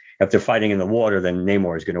 because if they're fighting in the water, then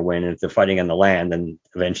Namor is going to win. And if they're fighting on the land, then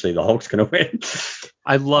eventually the Hulk's going to win.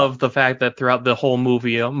 I love the fact that throughout the whole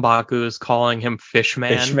movie, M'Baku is calling him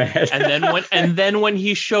Fishman. And then when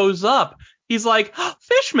he shows up, he's like, oh,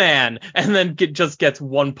 Fishman, and then just gets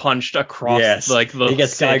one punched across like the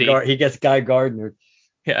city. He gets Guy Gardner.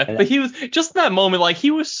 Yeah, but he was just in that moment, like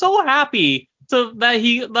he was so happy that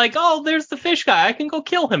he like, oh, there's the fish guy. I can go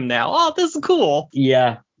kill him now. Oh, this is cool.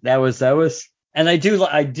 Yeah. and I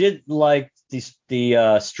did like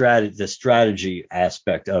the strategy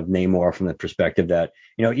aspect of Namor from the perspective that,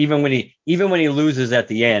 even when he loses at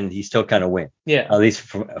the end, he still kind of wins. Yeah. At least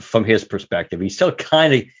from his perspective,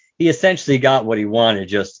 he essentially got what he wanted,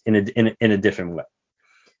 just in a different way.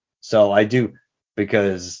 So I do,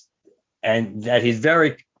 and that he's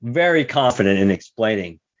very, very confident in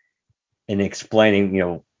explaining,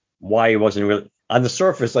 why he wasn't really on the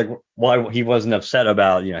surface, like why he wasn't upset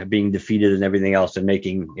about, being defeated and everything else, and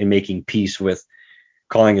making peace with,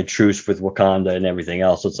 calling a truce with Wakanda and everything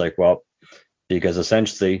else. It's like, well, because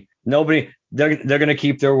essentially they're going to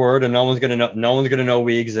keep their word, and no one's going to know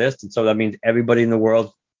we exist. And so that means everybody in the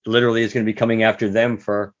world literally is going to be coming after them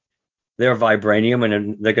for their vibranium,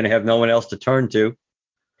 and they're going to have no one else to turn to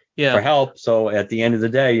for help. So at the end of the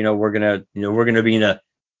day, we're going to be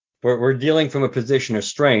we're dealing from a position of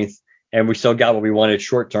strength, and we still got what we wanted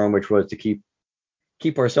short term, which was to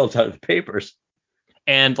keep ourselves out of the papers.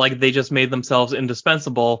 And like they just made themselves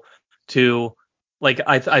indispensable to, like,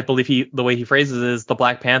 I believe the way he phrases it is, the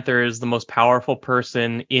Black Panther is the most powerful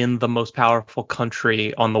person in the most powerful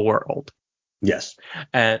country on the world. Yes.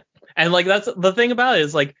 And like that's the thing about it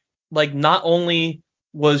is like not only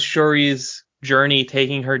was Shuri's journey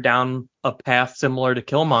taking her down a path similar to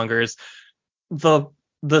Killmonger's,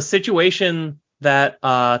 the situation that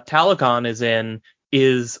Talokan is in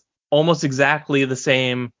is almost exactly the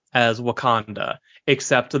same as Wakanda,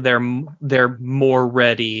 except they're more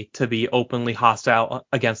ready to be openly hostile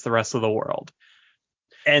against the rest of the world.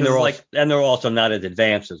 And they're also not as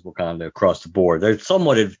advanced as Wakanda across the board.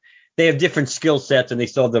 They have different skill sets, and they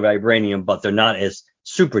still have the vibranium, but they're not as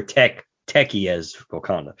super techy as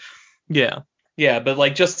Wakanda. Yeah, but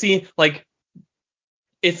like just see, like,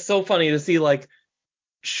 it's so funny to see like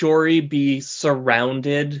Shuri be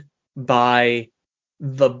surrounded by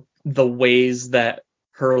the ways that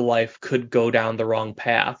her life could go down the wrong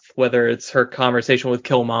path, whether it's her conversation with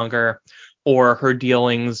Killmonger or her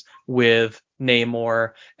dealings with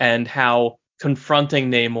Namor, and how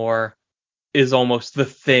confronting Namor is almost the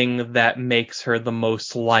thing that makes her the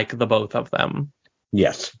most like the both of them.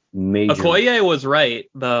 Yes. Major. Okoye was right,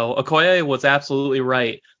 though. Okoye was absolutely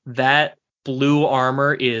right. That blue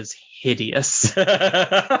armor is hideous.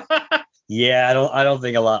 Yeah, I don't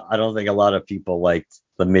think a lot of people liked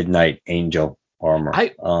the Midnight Angel armor.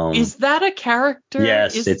 Is that a character?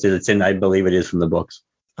 Yes, it's in, I believe it is from the books.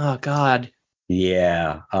 Oh God.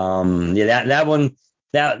 Yeah. That one,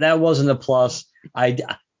 that wasn't a plus. I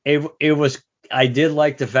did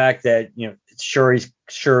like the fact that,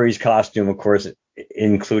 Shuri's costume, of course,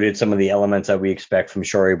 included some of the elements that we expect from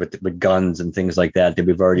Shuri with guns and things like that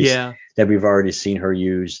we've already seen her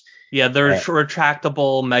use. Yeah, there's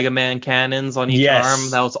retractable Mega Man cannons on each arm.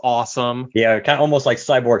 That was awesome. Yeah, kind of almost like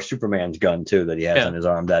Cyborg Superman's gun too that he has on his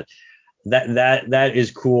arm. That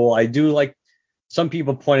is cool. I do like, some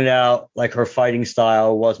people pointed out, like, her fighting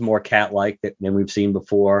style was more cat-like than we've seen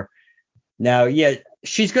before. Now, yeah,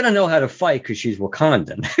 she's gonna know how to fight because she's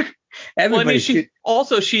Wakandan.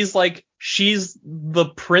 She's the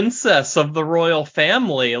princess of the royal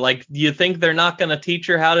family. Like, do you think they're not going to teach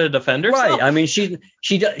her how to defend herself? Right. I mean, she's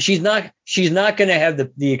not going to have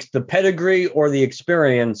the pedigree or the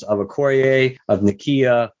experience of Okoye, of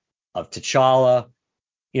Nakia, of T'Challa.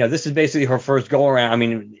 This is basically her first go around. I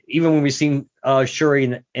mean, even when we've seen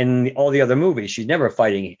Shuri in all the other movies, she's never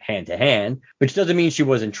fighting hand to hand, which doesn't mean she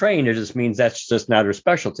wasn't trained. It just means that's just not her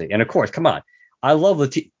specialty. And of course, come on, I love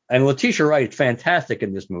Letitia Wright, fantastic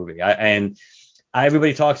in this movie.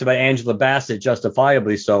 Everybody talks about Angela Bassett,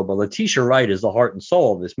 justifiably so, but Letitia Wright is the heart and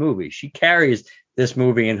soul of this movie. She carries this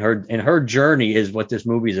movie, and her journey is what this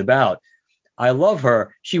movie is about. I love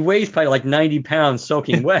her. She weighs probably like 90 pounds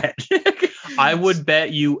soaking wet. I would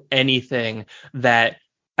bet you anything that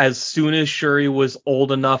as soon as Shuri was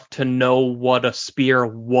old enough to know what a spear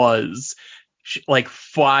was, like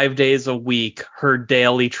 5 days a week, her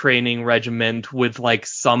daily training regimen with like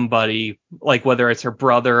somebody, like whether it's her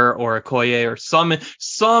brother or Okoye or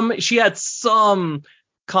she had some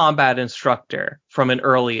combat instructor from an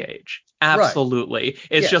early age. Absolutely. Right.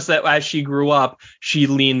 It's just that as she grew up, she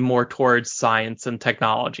leaned more towards science and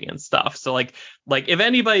technology and stuff. So like if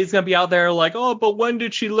anybody's going to be out there like, oh, but when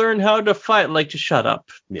did she learn how to fight? Like, just shut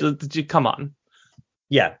up. Yeah. Come on.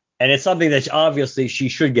 Yeah. And it's something that obviously she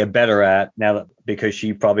should get better at now, because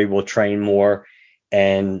she probably will train more.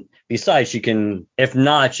 And besides, she can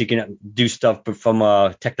do stuff from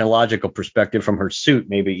a technological perspective from her suit,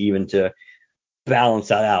 maybe even to balance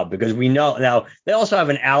that out. Because we know now they also have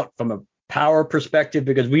an out from a power perspective,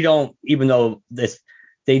 because we don't know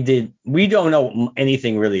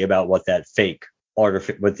anything really about what that fake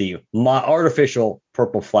artificial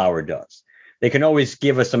purple flower does. They can always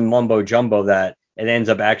give us some mumbo jumbo that it ends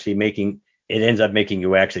up making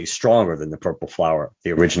you actually stronger than the purple flower,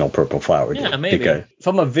 the original purple flower did. Yeah, maybe. Because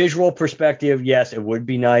from a visual perspective, yes, it would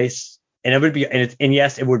be nice. And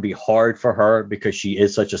yes, it would be hard for her because she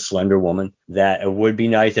is such a slender woman that it would be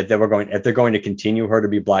nice if they're going to continue her to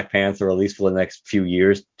be Black Panther, at least for the next few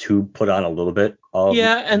years, to put on a little bit of.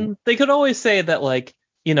 Yeah, and they could always say that, like,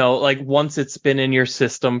 like once it's been in your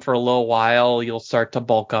system for a little while, you'll start to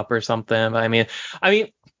bulk up or something. I mean,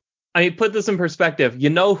 put this in perspective. You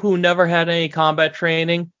know who never had any combat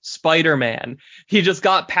training? Spider-Man. He just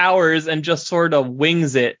got powers and just sort of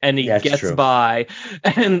wings it, and he gets true. by.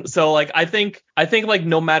 And so, like, I think like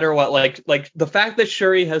no matter what, like the fact that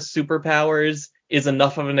Shuri has superpowers is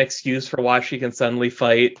enough of an excuse for why she can suddenly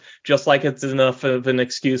fight, just like it's enough of an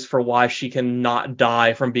excuse for why she can not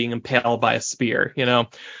die from being impaled by a spear.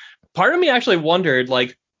 Part of me actually wondered,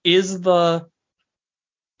 like, is the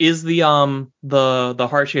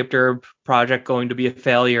heart-shaped herb project going to be a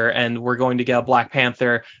failure, and we're going to get a Black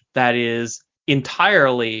Panther that is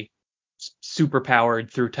entirely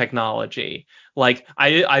superpowered through technology? Like,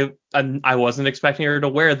 I wasn't expecting her to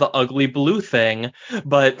wear the ugly blue thing,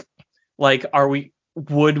 but like,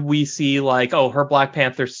 would we see, like, oh, her Black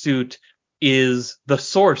Panther suit is the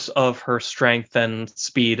source of her strength and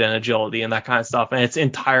speed and agility and that kind of stuff, and it's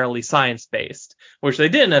entirely science-based, which they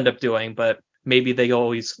didn't end up doing, but maybe they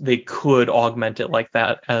could augment it like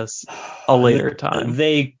that as a later time.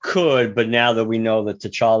 They could, but now that we know that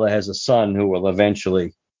T'Challa has a son who will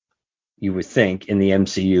eventually, you would think, in the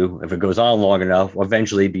MCU, if it goes on long enough, will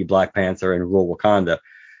eventually be Black Panther and rule Wakanda,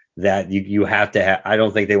 that you have to have. I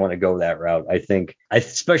don't think they want to go that route. I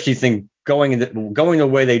especially think going the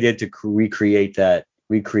way they did to recreate that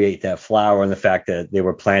flower, and the fact that they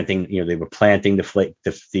were planting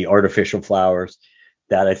the artificial flowers,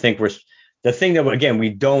 that I think was the thing that, again, we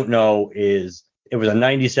don't know is it was a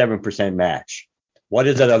 97% match. What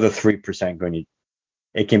is that other 3% going to?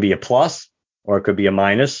 It can be a plus, or it could be a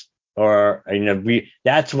minus, or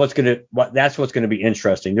that's what's going to be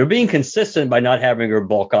interesting. They're being consistent by not having her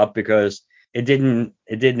bulk up because it didn't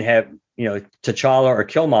have, T'Challa or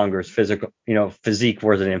Killmonger's physique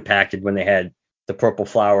wasn't impacted when they had the purple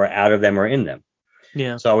flower out of them or in them.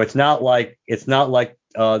 Yeah. So it's not like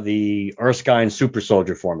the Erskine super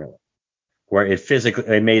soldier formula, where it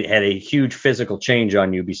had a huge physical change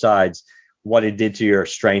on you besides what it did to your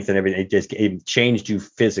strength and everything. It changed you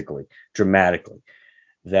physically dramatically.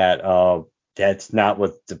 That's not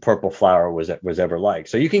what the purple flower was ever like.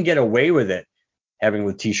 So you can get away with it having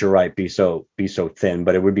Letitia Wright be so thin,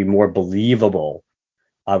 but it would be more believable,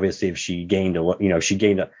 obviously, if she gained she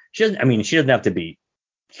doesn't have to be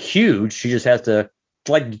huge. She just has to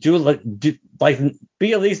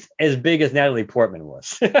be at least as big as Natalie Portman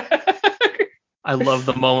was. I love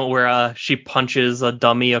the moment where she punches a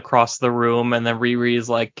dummy across the room, and then Riri's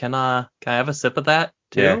like, "Can I have a sip of that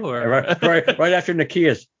too?" Yeah. Or right after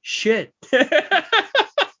Nakia's shit.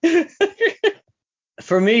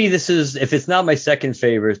 For me, this is, if it's not my second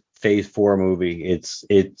favorite Phase 4 movie, it's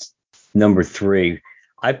number 3.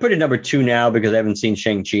 I put it number 2 now because I haven't seen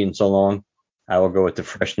Shang-Chi in so long. I will go with the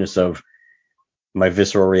freshness of my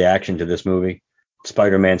visceral reaction to this movie.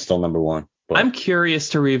 Spider-Man's still number 1. But I'm curious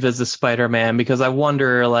to revisit Spider-Man because I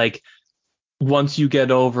wonder, like, once you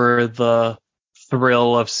get over the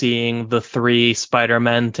thrill of seeing the 3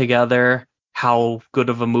 Spider-Men together, how good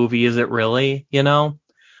of a movie is it really,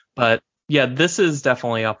 But yeah, this is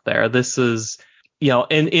definitely up there. This is,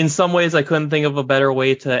 in some ways I couldn't think of a better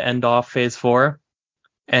way to end off Phase 4.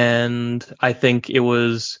 And I think it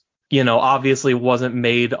was, obviously wasn't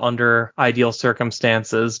made under ideal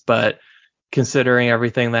circumstances, but considering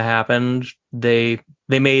everything that happened, they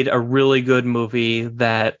made a really good movie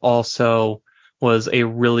that also was a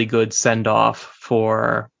really good send-off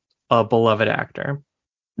for a beloved actor.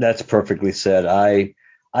 That's perfectly said. I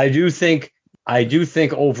do think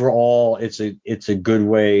overall it's a good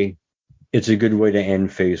way to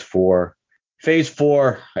end Phase 4. Phase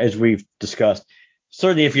 4, as we've discussed,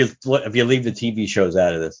 certainly if you leave the TV shows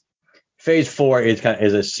out of this, Phase 4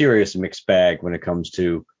 is a serious mixed bag when it comes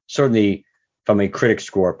to, certainly from a critic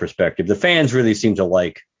score perspective. The fans really seem to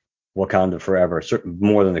like Wakanda Forever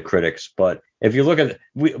more than the critics. But if you look at,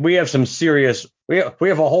 we have some serious, we have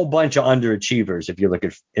a whole bunch of underachievers if you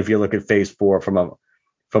look at Phase 4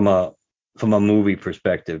 from a movie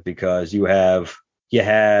perspective, because you have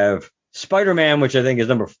Spider-Man, which I think is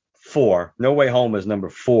number 4. No Way Home is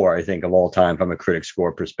number 4, I think, of all time from a critic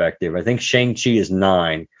score perspective. I think Shang-Chi is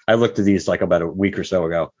 9. I looked at these like about a week or so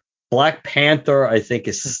ago. Black Panther, I think,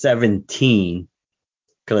 is 17.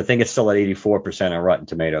 because I think it's still at 84% on Rotten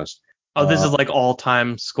Tomatoes. Oh, this is like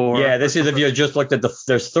all-time score. Yeah, this is if you just looked at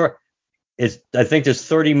I think there's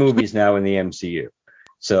 30 movies now in the MCU.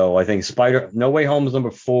 So I think No Way Home is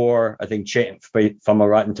number 4. I think from a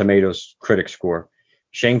Rotten Tomatoes critic score.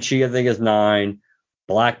 Shang-Chi I think is 9.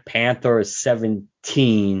 Black Panther is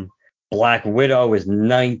 17. Black Widow is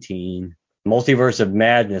 19. Multiverse of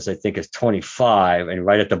Madness I think is 25, and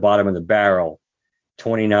right at the bottom of the barrel,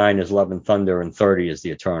 29 is Love and Thunder, and 30 is The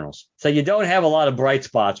Eternals. So you don't have a lot of bright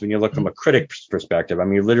spots when you look from a critic's perspective. I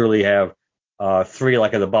mean, you literally have 3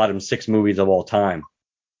 like of the bottom 6 movies of all time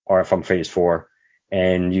are from Phase 4,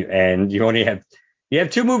 and you only have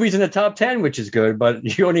 2 movies in the top 10, which is good, but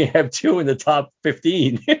you only have 2 in the top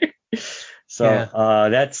 15.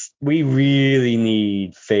 So we really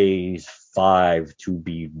need Phase 5 to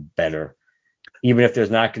be better, even if there's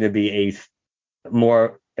not going to be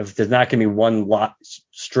if there's not going to be one lot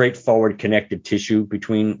straightforward connective tissue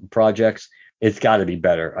between projects. It's got to be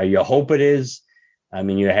better. You hope it is. I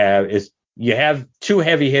mean, you have 2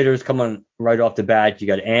 heavy hitters coming right off the bat. You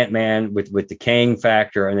got Ant-Man with the Kang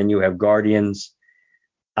factor, and then you have Guardians.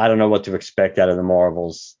 I don't know what to expect out of the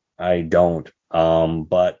Marvels. I don't.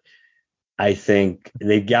 But I think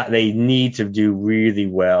they need to do really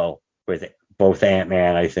well with both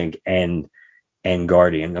Ant-Man, I think, and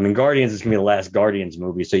Guardians. I mean, Guardians is going to be the last Guardians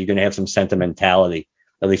movie, so you're going to have some sentimentality,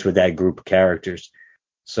 at least with that group of characters.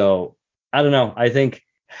 So I don't know. I think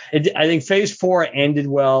Phase 4 ended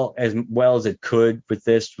well as it could with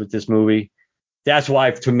this movie. That's why,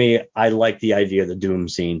 to me, I like the idea of the Doom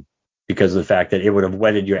scene, because of the fact that it would have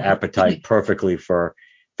whetted your appetite perfectly for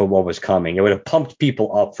what was coming. It would have pumped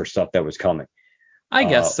people up for stuff that was coming. I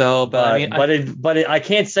guess so, but I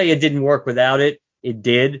can't say it didn't work without it. It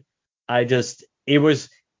did. But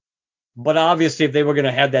obviously, if they were going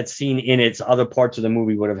to have that scene in it, other parts of the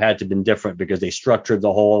movie would have had to been different, because they structured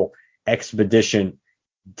the whole expedition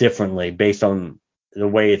differently based on the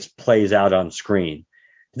way it plays out on screen.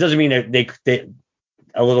 It doesn't mean that they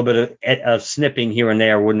a little bit of snipping here and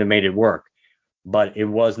there wouldn't have made it work, but it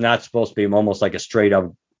was not supposed to be almost like a straight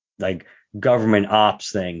up like government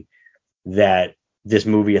ops thing that this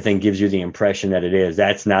movie, I think, gives you the impression that it is.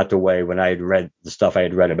 That's not the way. When I had read the stuff I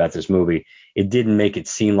had read about this movie, it didn't make it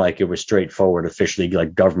seem like it was straightforward, officially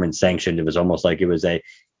like government sanctioned. It was almost like it was a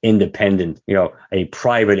independent, a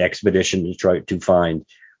private expedition to try to find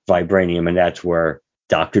vibranium. And that's where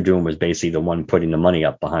Doctor Doom was basically the one putting the money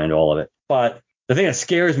up behind all of it. But the thing that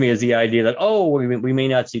scares me is the idea that, we may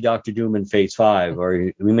not see Doctor Doom in Phase 5,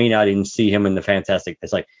 or we may not even see him in the Fantastic.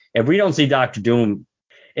 It's like, if we don't see Doctor Doom,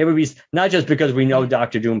 it would be not just because we know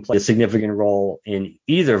Doctor Doom plays a significant role in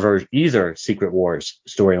either Secret Wars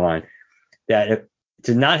storyline, that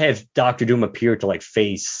to not have Doctor Doom appear to like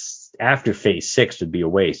after Phase 6 would be a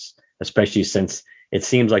waste, especially since it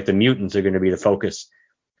seems like the mutants are going to be the focus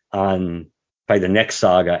on by the next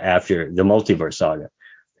saga after the multiverse saga.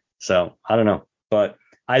 So I don't know, but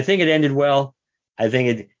I think it ended well. I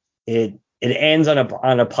think it ends on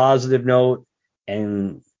a positive note,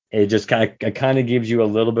 and it just kind of gives you a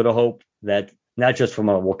little bit of hope that not just from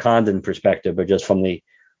a Wakandan perspective, but just from the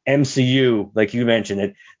MCU, like you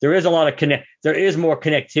mentioned, there is a lot of there is more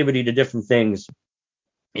connectivity to different things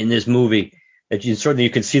in this movie that you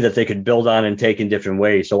can see that they could build on and take in different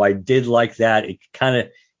ways. So I did like that. It kind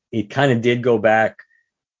of did go back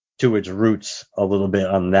to its roots a little bit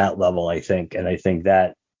on that level, I think. And I think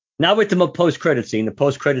that now with the post-credit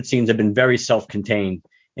scenes have been very self-contained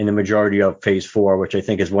in the majority of Phase 4, which I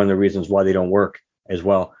think is one of the reasons why they don't work as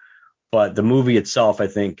well. But the movie itself, I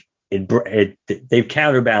think they've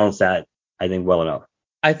counterbalanced that, I think, well enough.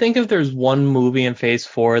 I think if there's one movie in Phase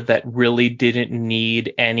 4 that really didn't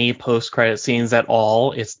need any post-credit scenes at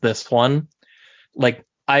all, it's this one.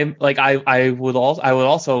 I would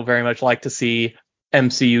also very much like to see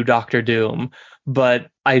MCU Doctor Doom, but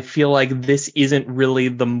I feel like this isn't really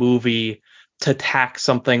the movie to tack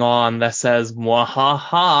something on that says,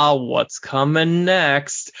 "Mwahaha, what's coming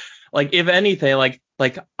next?" Like, if anything,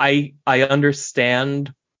 I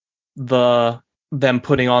understand them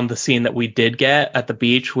putting on the scene that we did get at the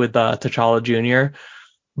beach with T'Challa Jr.,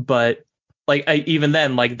 but even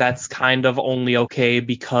then, that's kind of only okay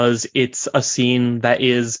because it's a scene that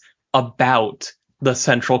is about the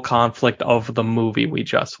central conflict of the movie we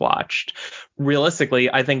just watched.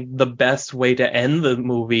 Realistically, I think the best way to end the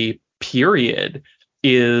movie, period,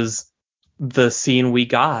 is the scene we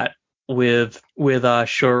got with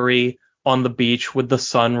Shuri on the beach with the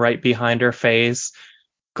sun right behind her face,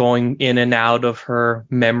 going in and out of her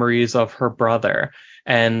memories of her brother,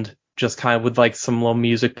 and just kind of with some low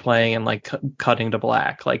music playing and cutting to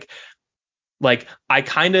black. like I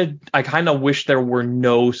kind of wish there were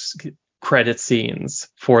no credit scenes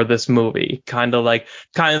for this movie. Kind of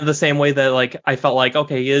the same way that like I felt like,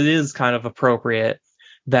 okay, it is kind of appropriate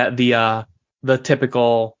that the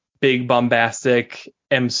typical big bombastic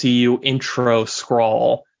MCU intro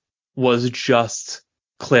scroll was just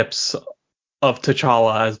clips of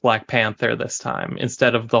T'Challa as Black Panther this time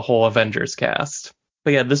instead of the whole Avengers cast.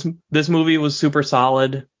 But yeah, this movie was super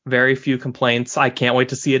solid. Very few complaints. I can't wait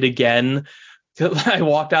to see it again. I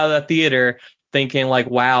walked out of that theater thinking like,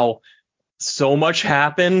 wow, so much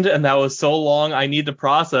happened and that was so long. I need to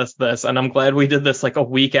process this. And I'm glad we did this like a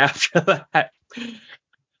week after that.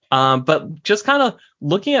 But just kind of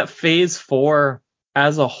looking at Phase 4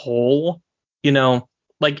 as a whole, you know,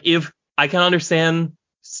 like if I can understand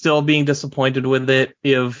still being disappointed with it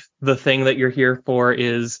if the thing that you're here for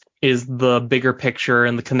is the bigger picture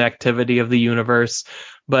and the connectivity of the universe.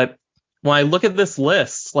 But when I look at this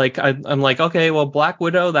list, like I'm like, okay, well, Black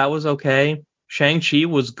Widow, that was okay. Shang-Chi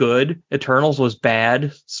was good. Eternals was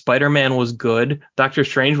bad. Spider-Man was good. Doctor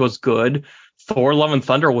Strange was good. Thor: Love and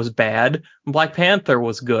Thunder was bad. Black Panther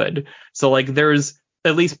was good. So like there's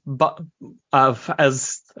at least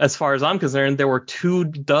as far as I'm concerned, there were 2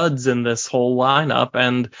 duds in this whole lineup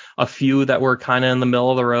and a few that were kind of in the middle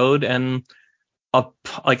of the road and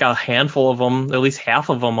like a handful of them, at least half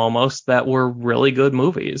of them almost, that were really good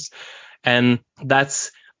movies. And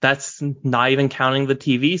that's not even counting the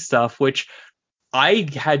TV stuff, which I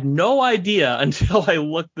had no idea until I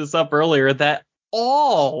looked this up earlier that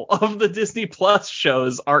all of the Disney Plus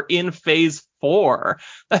shows are in Phase 4.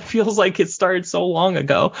 That feels like it started so long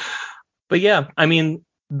ago. But yeah, I mean,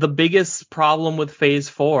 the biggest problem with Phase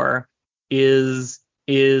 4 is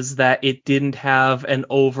that it didn't have an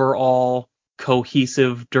overall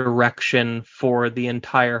cohesive direction for the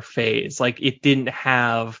entire phase. Like it didn't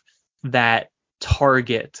have that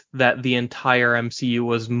target that the entire MCU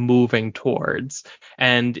was moving towards.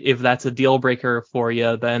 And if that's a deal breaker for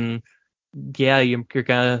you, then yeah,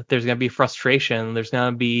 there's gonna be frustration. There's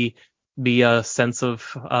gonna be a sense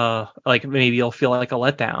of like maybe you'll feel like a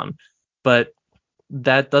letdown. But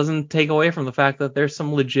that doesn't take away from the fact that there's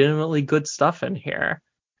some legitimately good stuff in here.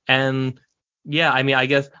 And yeah, I mean, I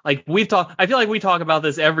guess like I feel like we talk about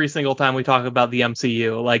this every single time we talk about the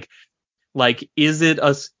MCU. Like is it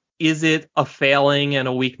a failing and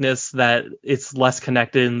a weakness that it's less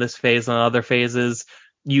connected in this phase than other phases?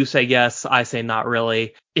 You say yes, I say not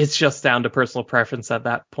really. It's just down to personal preference at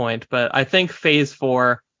that point. But I think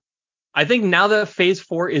now that Phase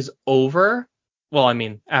 4 is over, well, I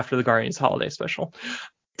mean, after the Guardians holiday special.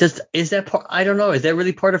 Is that part? I don't know. Is that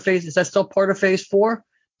really part of Phase? Is that still part of Phase 4?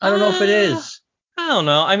 I don't know if it is. I don't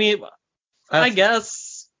know. I mean, I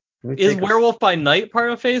guess is Werewolf by Night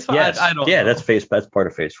part of Phase 4? Yes. I don't know. That's part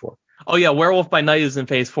of Phase 4. Oh yeah, Werewolf by Night is in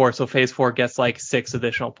Phase 4, so Phase 4 gets like 6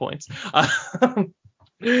 additional points.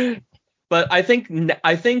 But I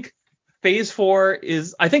think Phase 4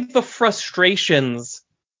 is. I think the frustrations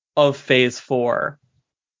of Phase 4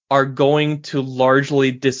 are going to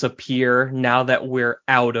largely disappear now that we're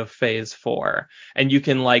out of Phase 4, and you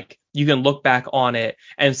can look back on it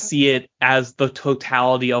and see it as the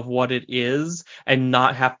totality of what it is and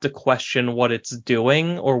not have to question what it's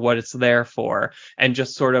doing or what it's there for, and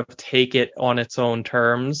just sort of take it on its own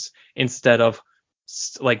terms instead of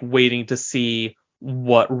like waiting to see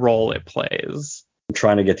what role it plays. I'm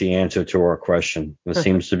trying to get the answer to our question. Let's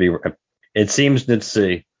see.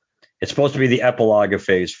 It's supposed to be the epilogue of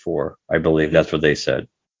Phase 4, I believe. That's what they said.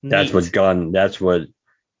 Because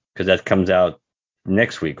that comes out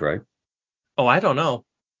next week, right? Oh, I don't know.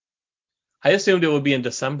 I assumed it would be in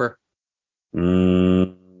December.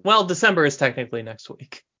 Well, December is technically next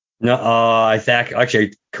week. No,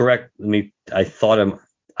 actually, correct me.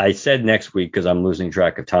 I said next week because I'm losing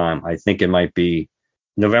track of time. I think it might be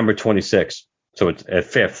November 26th. So it's at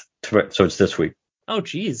 5th. So it's this week. Oh,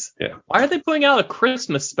 geez. Yeah. Why are they putting out a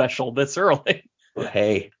Christmas special this early?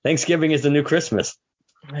 Hey, Thanksgiving is the new Christmas.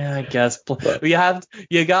 Yeah, I guess.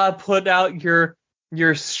 You gotta put out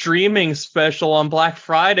your streaming special on Black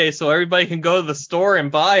Friday so everybody can go to the store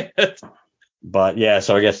and buy it. But yeah,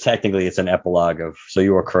 so I guess technically it's an epilogue of. So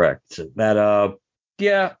you are correct. That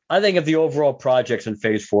yeah, I think if the overall projects in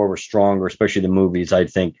Phase 4 were stronger, especially the movies, I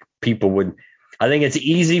think people would. I think it's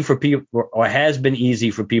easy for people, or has been easy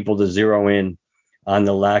for people to zero in on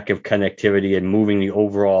the lack of connectivity and moving the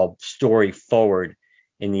overall story forward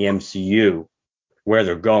in the MCU, where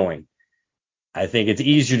they're going. I think it's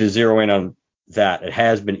easier to zero in on that. It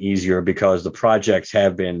has been easier because the projects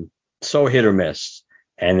have been so hit or miss.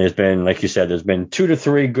 And there's been, like you said, there's been 2 to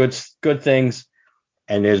 3 good things,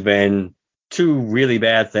 and there's been 2 really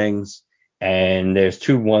bad things. and there's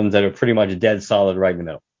two ones that are pretty much dead solid right in the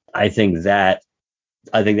middle. I think that's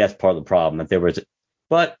part of the problem that there was,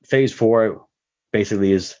 but Phase 4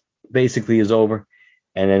 basically is over,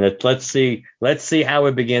 and then let's see how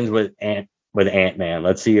it begins with Ant-Man.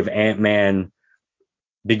 Let's see if Ant-Man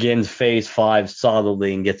begins Phase 5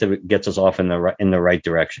 solidly and gets us off in the right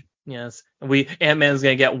direction. Yes, Ant-Man's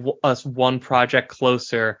gonna get us one project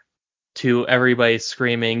closer to everybody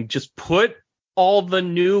screaming, just put all the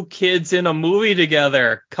new kids in a movie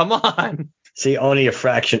together. Come on. See, only a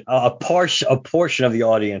fraction, a portion of the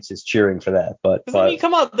audience is cheering for that. But I mean,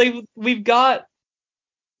 come on, we've got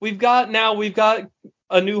Hawkeye,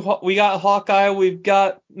 we've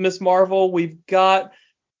got Miss Marvel, we've got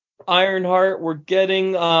Ironheart. We're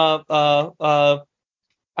getting they're not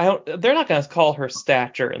gonna call her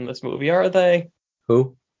Stature in this movie, are they?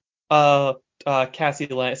 Who? Cassie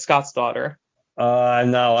Lang, Scott's daughter.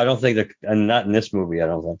 No, I don't think not in this movie. I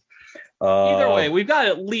don't think. Either way, we've got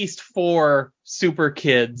at least 4 super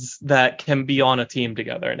kids that can be on a team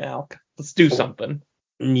together now. Let's do something.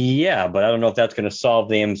 Yeah, but I don't know if that's going to solve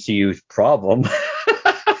the MCU's problem.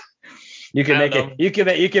 You can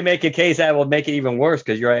make a case that will make it even worse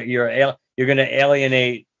because you're going to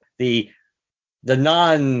alienate the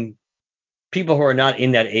non people who are not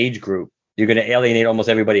in that age group. You're going to alienate almost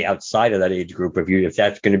everybody outside of that age group if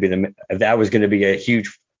that was going to be a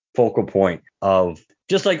huge focal point of,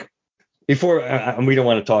 just like before. And we don't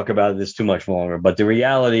want to talk about this too much longer, but the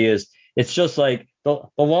reality is it's just like the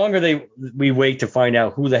longer we wait to find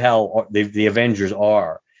out who the hell the Avengers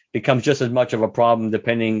are, becomes just as much of a problem.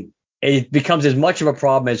 It becomes as much of a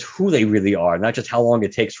problem as who they really are, not just how long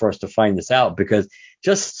it takes for us to find this out. Because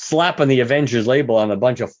just slapping the Avengers label on a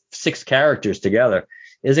bunch of 6 characters together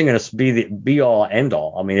isn't going to be the be all end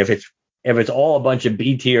all. I mean, if it's all a bunch of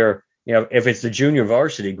B tier, if it's the junior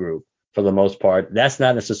varsity group for the most part, that's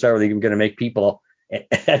not necessarily going to make people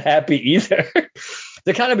happy either.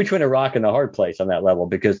 They're kind of between a rock and a hard place on that level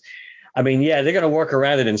because, I mean, yeah, they're going to work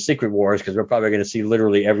around it in Secret Wars because we're probably going to see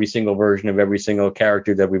literally every single version of every single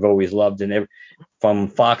character that we've always loved, and from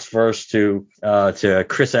Foxverse to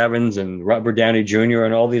Chris Evans and Robert Downey Jr.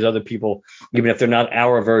 and all these other people. Even if they're not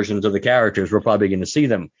our versions of the characters, we're probably going to see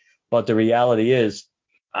them. But the reality is,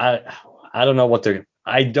 I don't know what they're.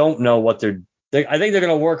 I don't know what they're. I think they're going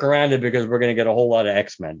to work around it because we're going to get a whole lot of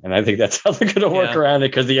X-Men, and I think that's how they're going to work around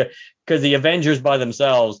it because the Avengers by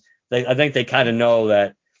themselves, I think they kind of know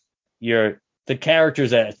that. The characters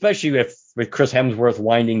that, especially with Chris Hemsworth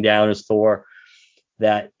winding down as Thor,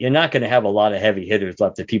 that you're not going to have a lot of heavy hitters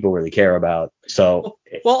left that people really care about. So,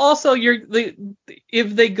 well, also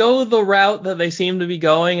if they go the route that they seem to be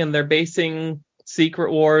going, and they're basing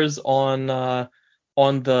Secret Wars on the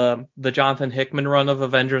Jonathan Hickman run of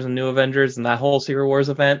Avengers and New Avengers and that whole Secret Wars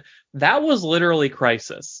event, that was literally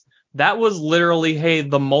Crisis. That was literally, hey,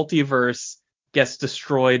 the multiverse gets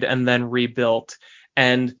destroyed and then rebuilt,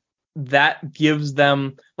 and that gives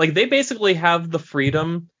them, like, they basically have the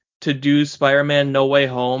freedom to do Spider-Man No Way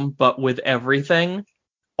Home, but with everything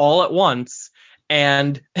all at once.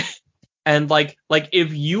 And like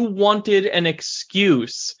if you wanted an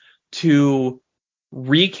excuse to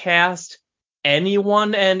recast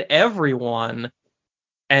anyone and everyone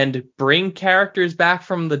and bring characters back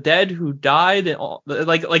from the dead who died, and all,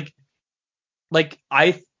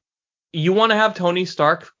 you want to have Tony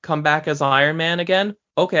Stark come back as Iron Man again?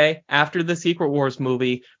 Okay, after the Secret Wars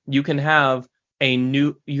movie, you can have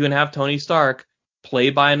Tony Stark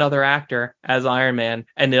played by another actor as Iron Man,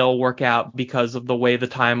 and it'll work out because of the way the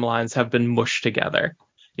timelines have been mushed together.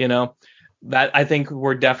 That I think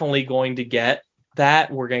we're definitely going to get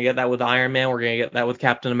that. We're going to get that with Iron Man. We're going to get that with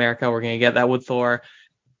Captain America. We're going to get that with Thor.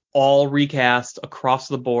 All recast across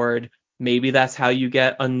the board. Maybe that's how you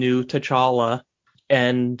get a new T'Challa.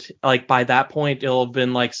 And like by that point, it'll have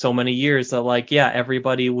been like so many years that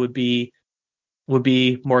everybody would be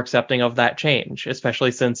more accepting of that change,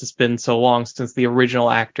 especially since it's been so long since the original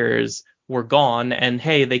actors were gone. And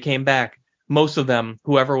hey, they came back. Most of them,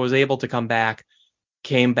 whoever was able to come back,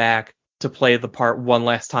 came back to play the part one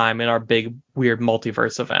last time in our big weird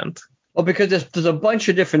multiverse event. Well, because there's a bunch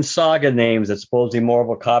of different saga names that supposedly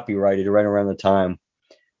Marvel copyrighted right around the time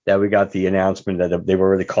that we got the announcement that they were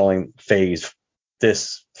really calling phases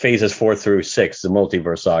 4 through 6, the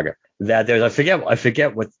multiverse saga. That I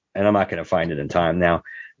forget what, and I'm not going to find it in time now.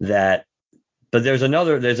 But there's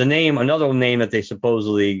another name that they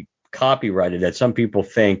supposedly copyrighted that some people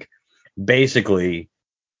think basically,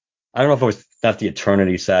 I don't know if it was not the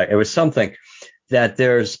Eternity saga. It was something that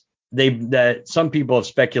that some people have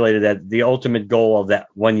speculated that the ultimate goal of that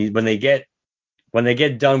when they get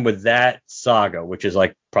done with that saga, which is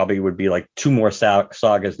like probably would be like two more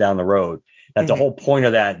sagas down the road. That the whole point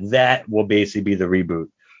of that will basically be the reboot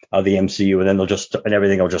of the MCU, and then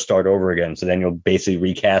everything will just start over again. So then you'll basically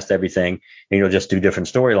recast everything, and you'll just do different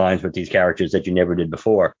storylines with these characters that you never did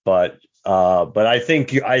before. But I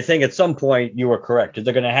think at some point you are correct, because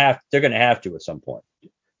they're gonna have to at some point.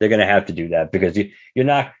 They're gonna have to do that, because you're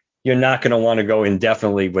not gonna want to go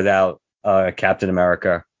indefinitely without Captain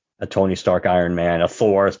America, a Tony Stark Iron Man, a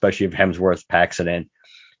Thor, especially if Hemsworth packs it in.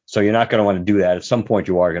 So you're not going to want to do that. At some point,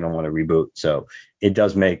 you are going to want to reboot. So it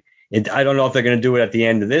does make it. I don't know if they're going to do it at the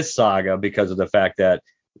end of this saga because of the fact that,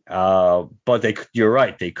 but you're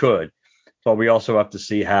right, they could. But we also have to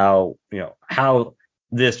see how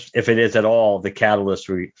this, if it is at all, the catalyst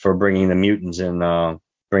for bringing the mutants into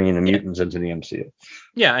the MCU.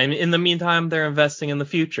 Yeah, and in the meantime, they're investing in the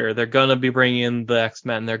future. They're going to be bringing in the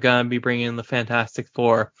X-Men. They're going to be bringing in the Fantastic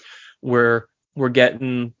Four. We're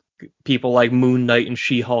getting people like Moon Knight and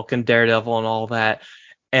She-Hulk and Daredevil and all that.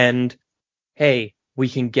 And hey, we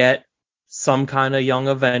can get some kind of young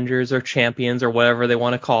Avengers or champions or whatever they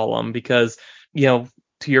want to call them, because, to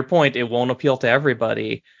your point, it won't appeal to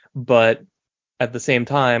everybody. But at the same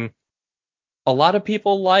time, a lot of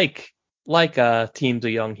people like teams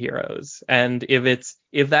of young heroes. And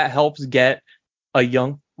if that helps get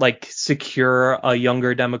secure a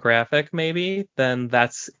younger demographic, maybe, then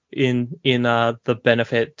that's in the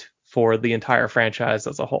benefit for the entire franchise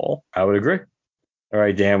as a whole. I would agree. All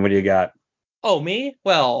right, Dan, what do you got? Oh, me?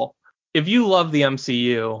 Well, if you love the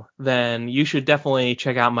MCU, then you should definitely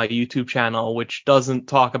check out my YouTube channel, which doesn't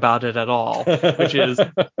talk about it at all, which is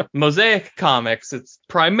Mosaic Comics. It's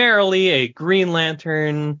primarily a Green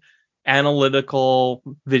Lantern analytical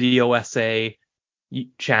video essay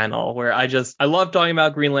channel where I love talking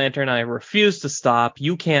about Green Lantern. I refuse to stop.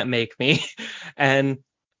 You can't make me. And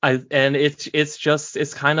it's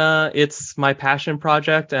my passion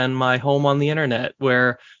project and my home on the internet,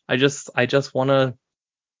 where I just want to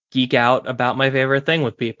geek out about my favorite thing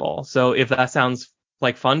with people. So if that sounds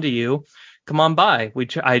like fun to you, come on by.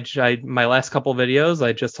 My last couple videos,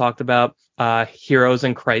 I just talked about Heroes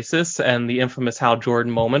in Crisis and the infamous Hal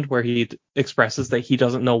Jordan moment where he expresses that he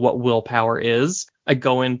doesn't know what willpower is. I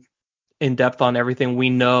go in depth on everything we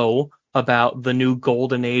know about the new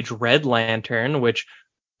Golden Age Red Lantern, which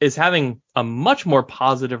is having a much more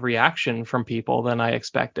positive reaction from people than I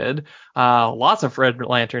expected. Lots of Red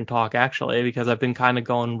Lantern talk, actually, because I've been kind of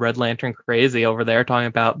going Red Lantern crazy over there, talking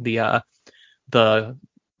about the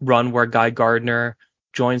run where Guy Gardner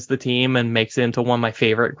joins the team and makes it into one of my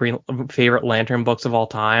favorite Lantern books of all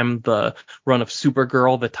time. The run of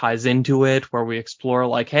Supergirl that ties into it, where we explore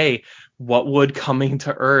like, hey, what would coming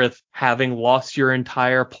to Earth, having lost your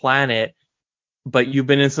entire planet, but you've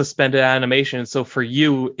been in suspended animation, so for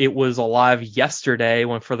you it was alive yesterday,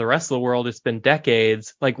 when for the rest of the world it's been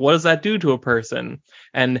decades. Like, what does that do to a person,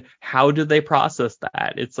 and how did they process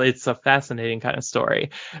that? It's a fascinating kind of story.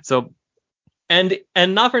 So, and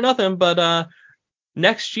not for nothing, but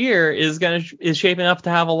next year is shaping up to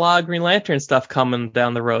have a lot of Green Lantern stuff coming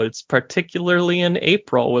down the roads, particularly in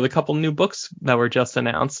April, with a couple new books that were just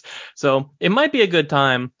announced. So it might be a good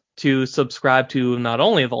time to subscribe to not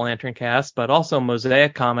only the LanternCast, but also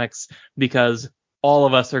Mosaic Comics, because all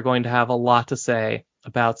of us are going to have a lot to say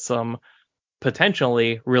about some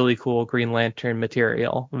potentially really cool Green Lantern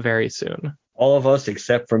material very soon. All of us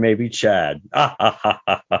except for maybe Chad. Who's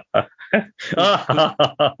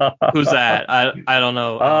that? I don't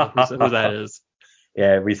know who that is.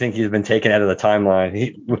 Yeah, we think he's been taken out of the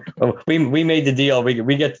timeline. We made the deal.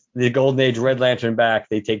 We get the Golden Age Red Lantern back.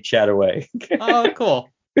 They take Chad away. Oh, cool.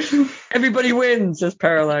 Everybody wins, as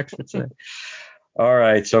Parallax would say. All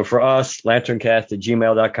right. So for us,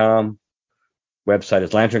 LanternCast@gmail.com. Website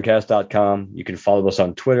is LanternCast.com. You can follow us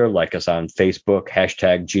on Twitter, like us on Facebook,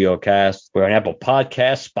 #GeoCast. We're on Apple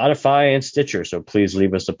Podcasts, Spotify, and Stitcher. So please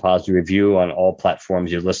leave us a positive review on all platforms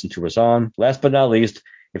you listen to us on. Last but not least,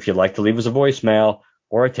 if you'd like to leave us a voicemail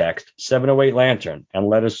or a text, 708-LANTERN, and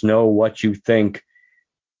let us know what you think.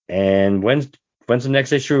 And when's the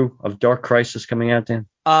next issue of Dark Crisis coming out, Dan?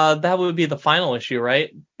 That would be the final issue,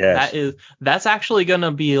 right? Yes. That's actually going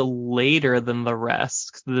to be later than the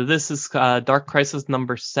rest. This is Dark Crisis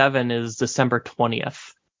number 7 is December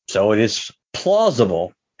 20th. So it is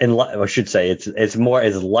plausible, and I should say it's more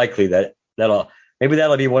as likely that'll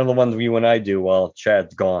be one of the ones you and I do while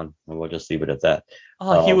Chad's gone, and we'll just leave it at that.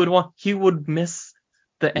 He would miss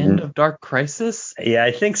the end of Dark Crisis. Yeah,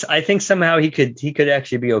 I think somehow he could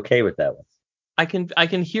actually be okay with that one. I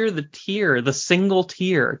can hear the single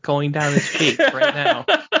tear going down his cheek right now.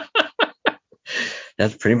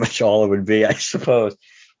 That's pretty much all it would be, I suppose.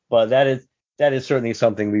 But that is certainly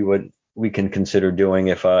something we would we can consider doing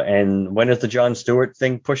if and when is the Jon Stewart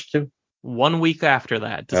thing pushed to? 1 week after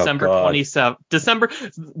that, December God. 27th.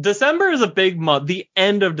 December is a big month. The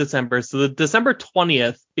end of December. So the December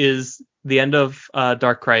 20th is the end of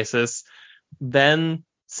Dark Crisis. Then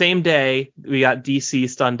same day we got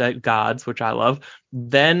Deceased Undead Gods, which I love.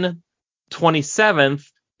 Then 27th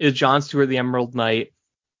is Jon Stewart the Emerald Knight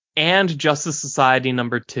and Justice Society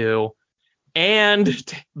 #2 and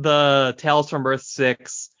the Tales from Earth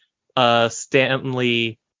 6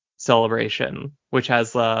 Stanley celebration, which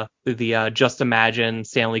has the Just Imagine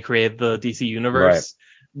Stanley created the DC universe,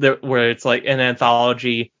 where it's like an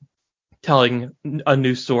anthology telling a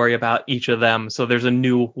new story about each of them. So there's a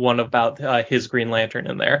new one about his Green Lantern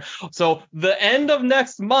in there. So the end of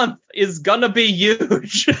next month is gonna be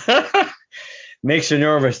huge. Makes you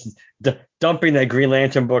nervous. Dumping that Green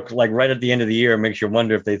Lantern book like right at the end of the year makes you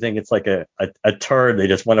wonder if they think it's like a turd. They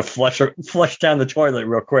just want to flush down the toilet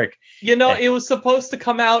real quick. It was supposed to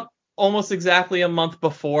come out almost exactly a month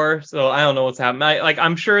before, so I don't know what's happening.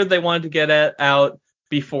 I'm sure they wanted to get it out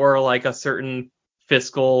before like a certain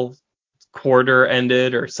fiscal quarter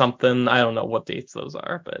ended or something. I don't know what dates those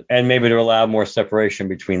are, but and maybe to allow more separation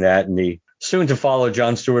between that and the soon to follow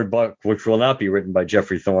Jon Stewart book, which will not be written by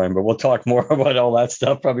Jeffrey Thorne, but we'll talk more about all that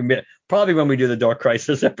stuff probably when we do the Dark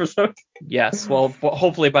Crisis episode. Yes, well,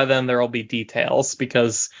 hopefully by then there will be details,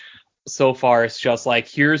 because so far it's just like,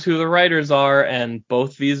 here's who the writers are, and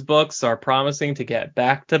both these books are promising to get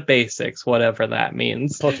back to basics, whatever that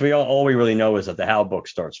means. Plus, all we really know is that the Hal book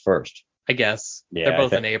starts first. I guess. Yeah, they're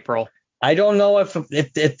both in April. I don't know if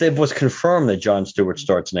it was confirmed that Jon Stewart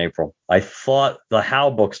starts in April. I thought the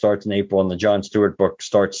Hal book starts in April and the Jon Stewart book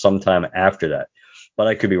starts sometime after that, but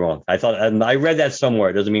I could be wrong. I thought, and I read that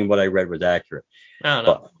somewhere. It doesn't mean what I read was accurate. I don't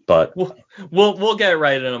know. But we'll get it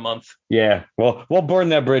right in a month. Yeah, we'll burn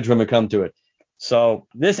that bridge when we come to it. So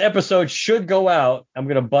this episode should go out. I'm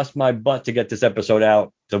gonna bust my butt to get this episode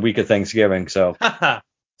out the week of Thanksgiving. So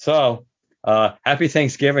happy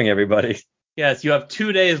Thanksgiving, everybody. Yes, you have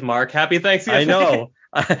 2 days, Mark. Happy Thanksgiving. I know.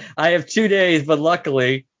 I have 2 days, but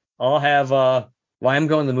luckily I'll have I'm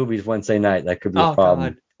going to the movies Wednesday night. That could be a problem.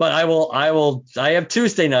 God. But I have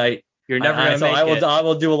Tuesday night. You're never gonna make it. I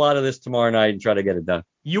will do a lot of this tomorrow night and try to get it done.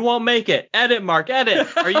 You won't make it. Edit, Mark, edit.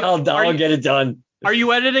 I'll get it done. Are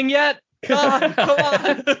you editing yet? God, come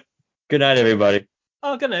on. Good night, everybody.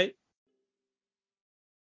 Oh, good night.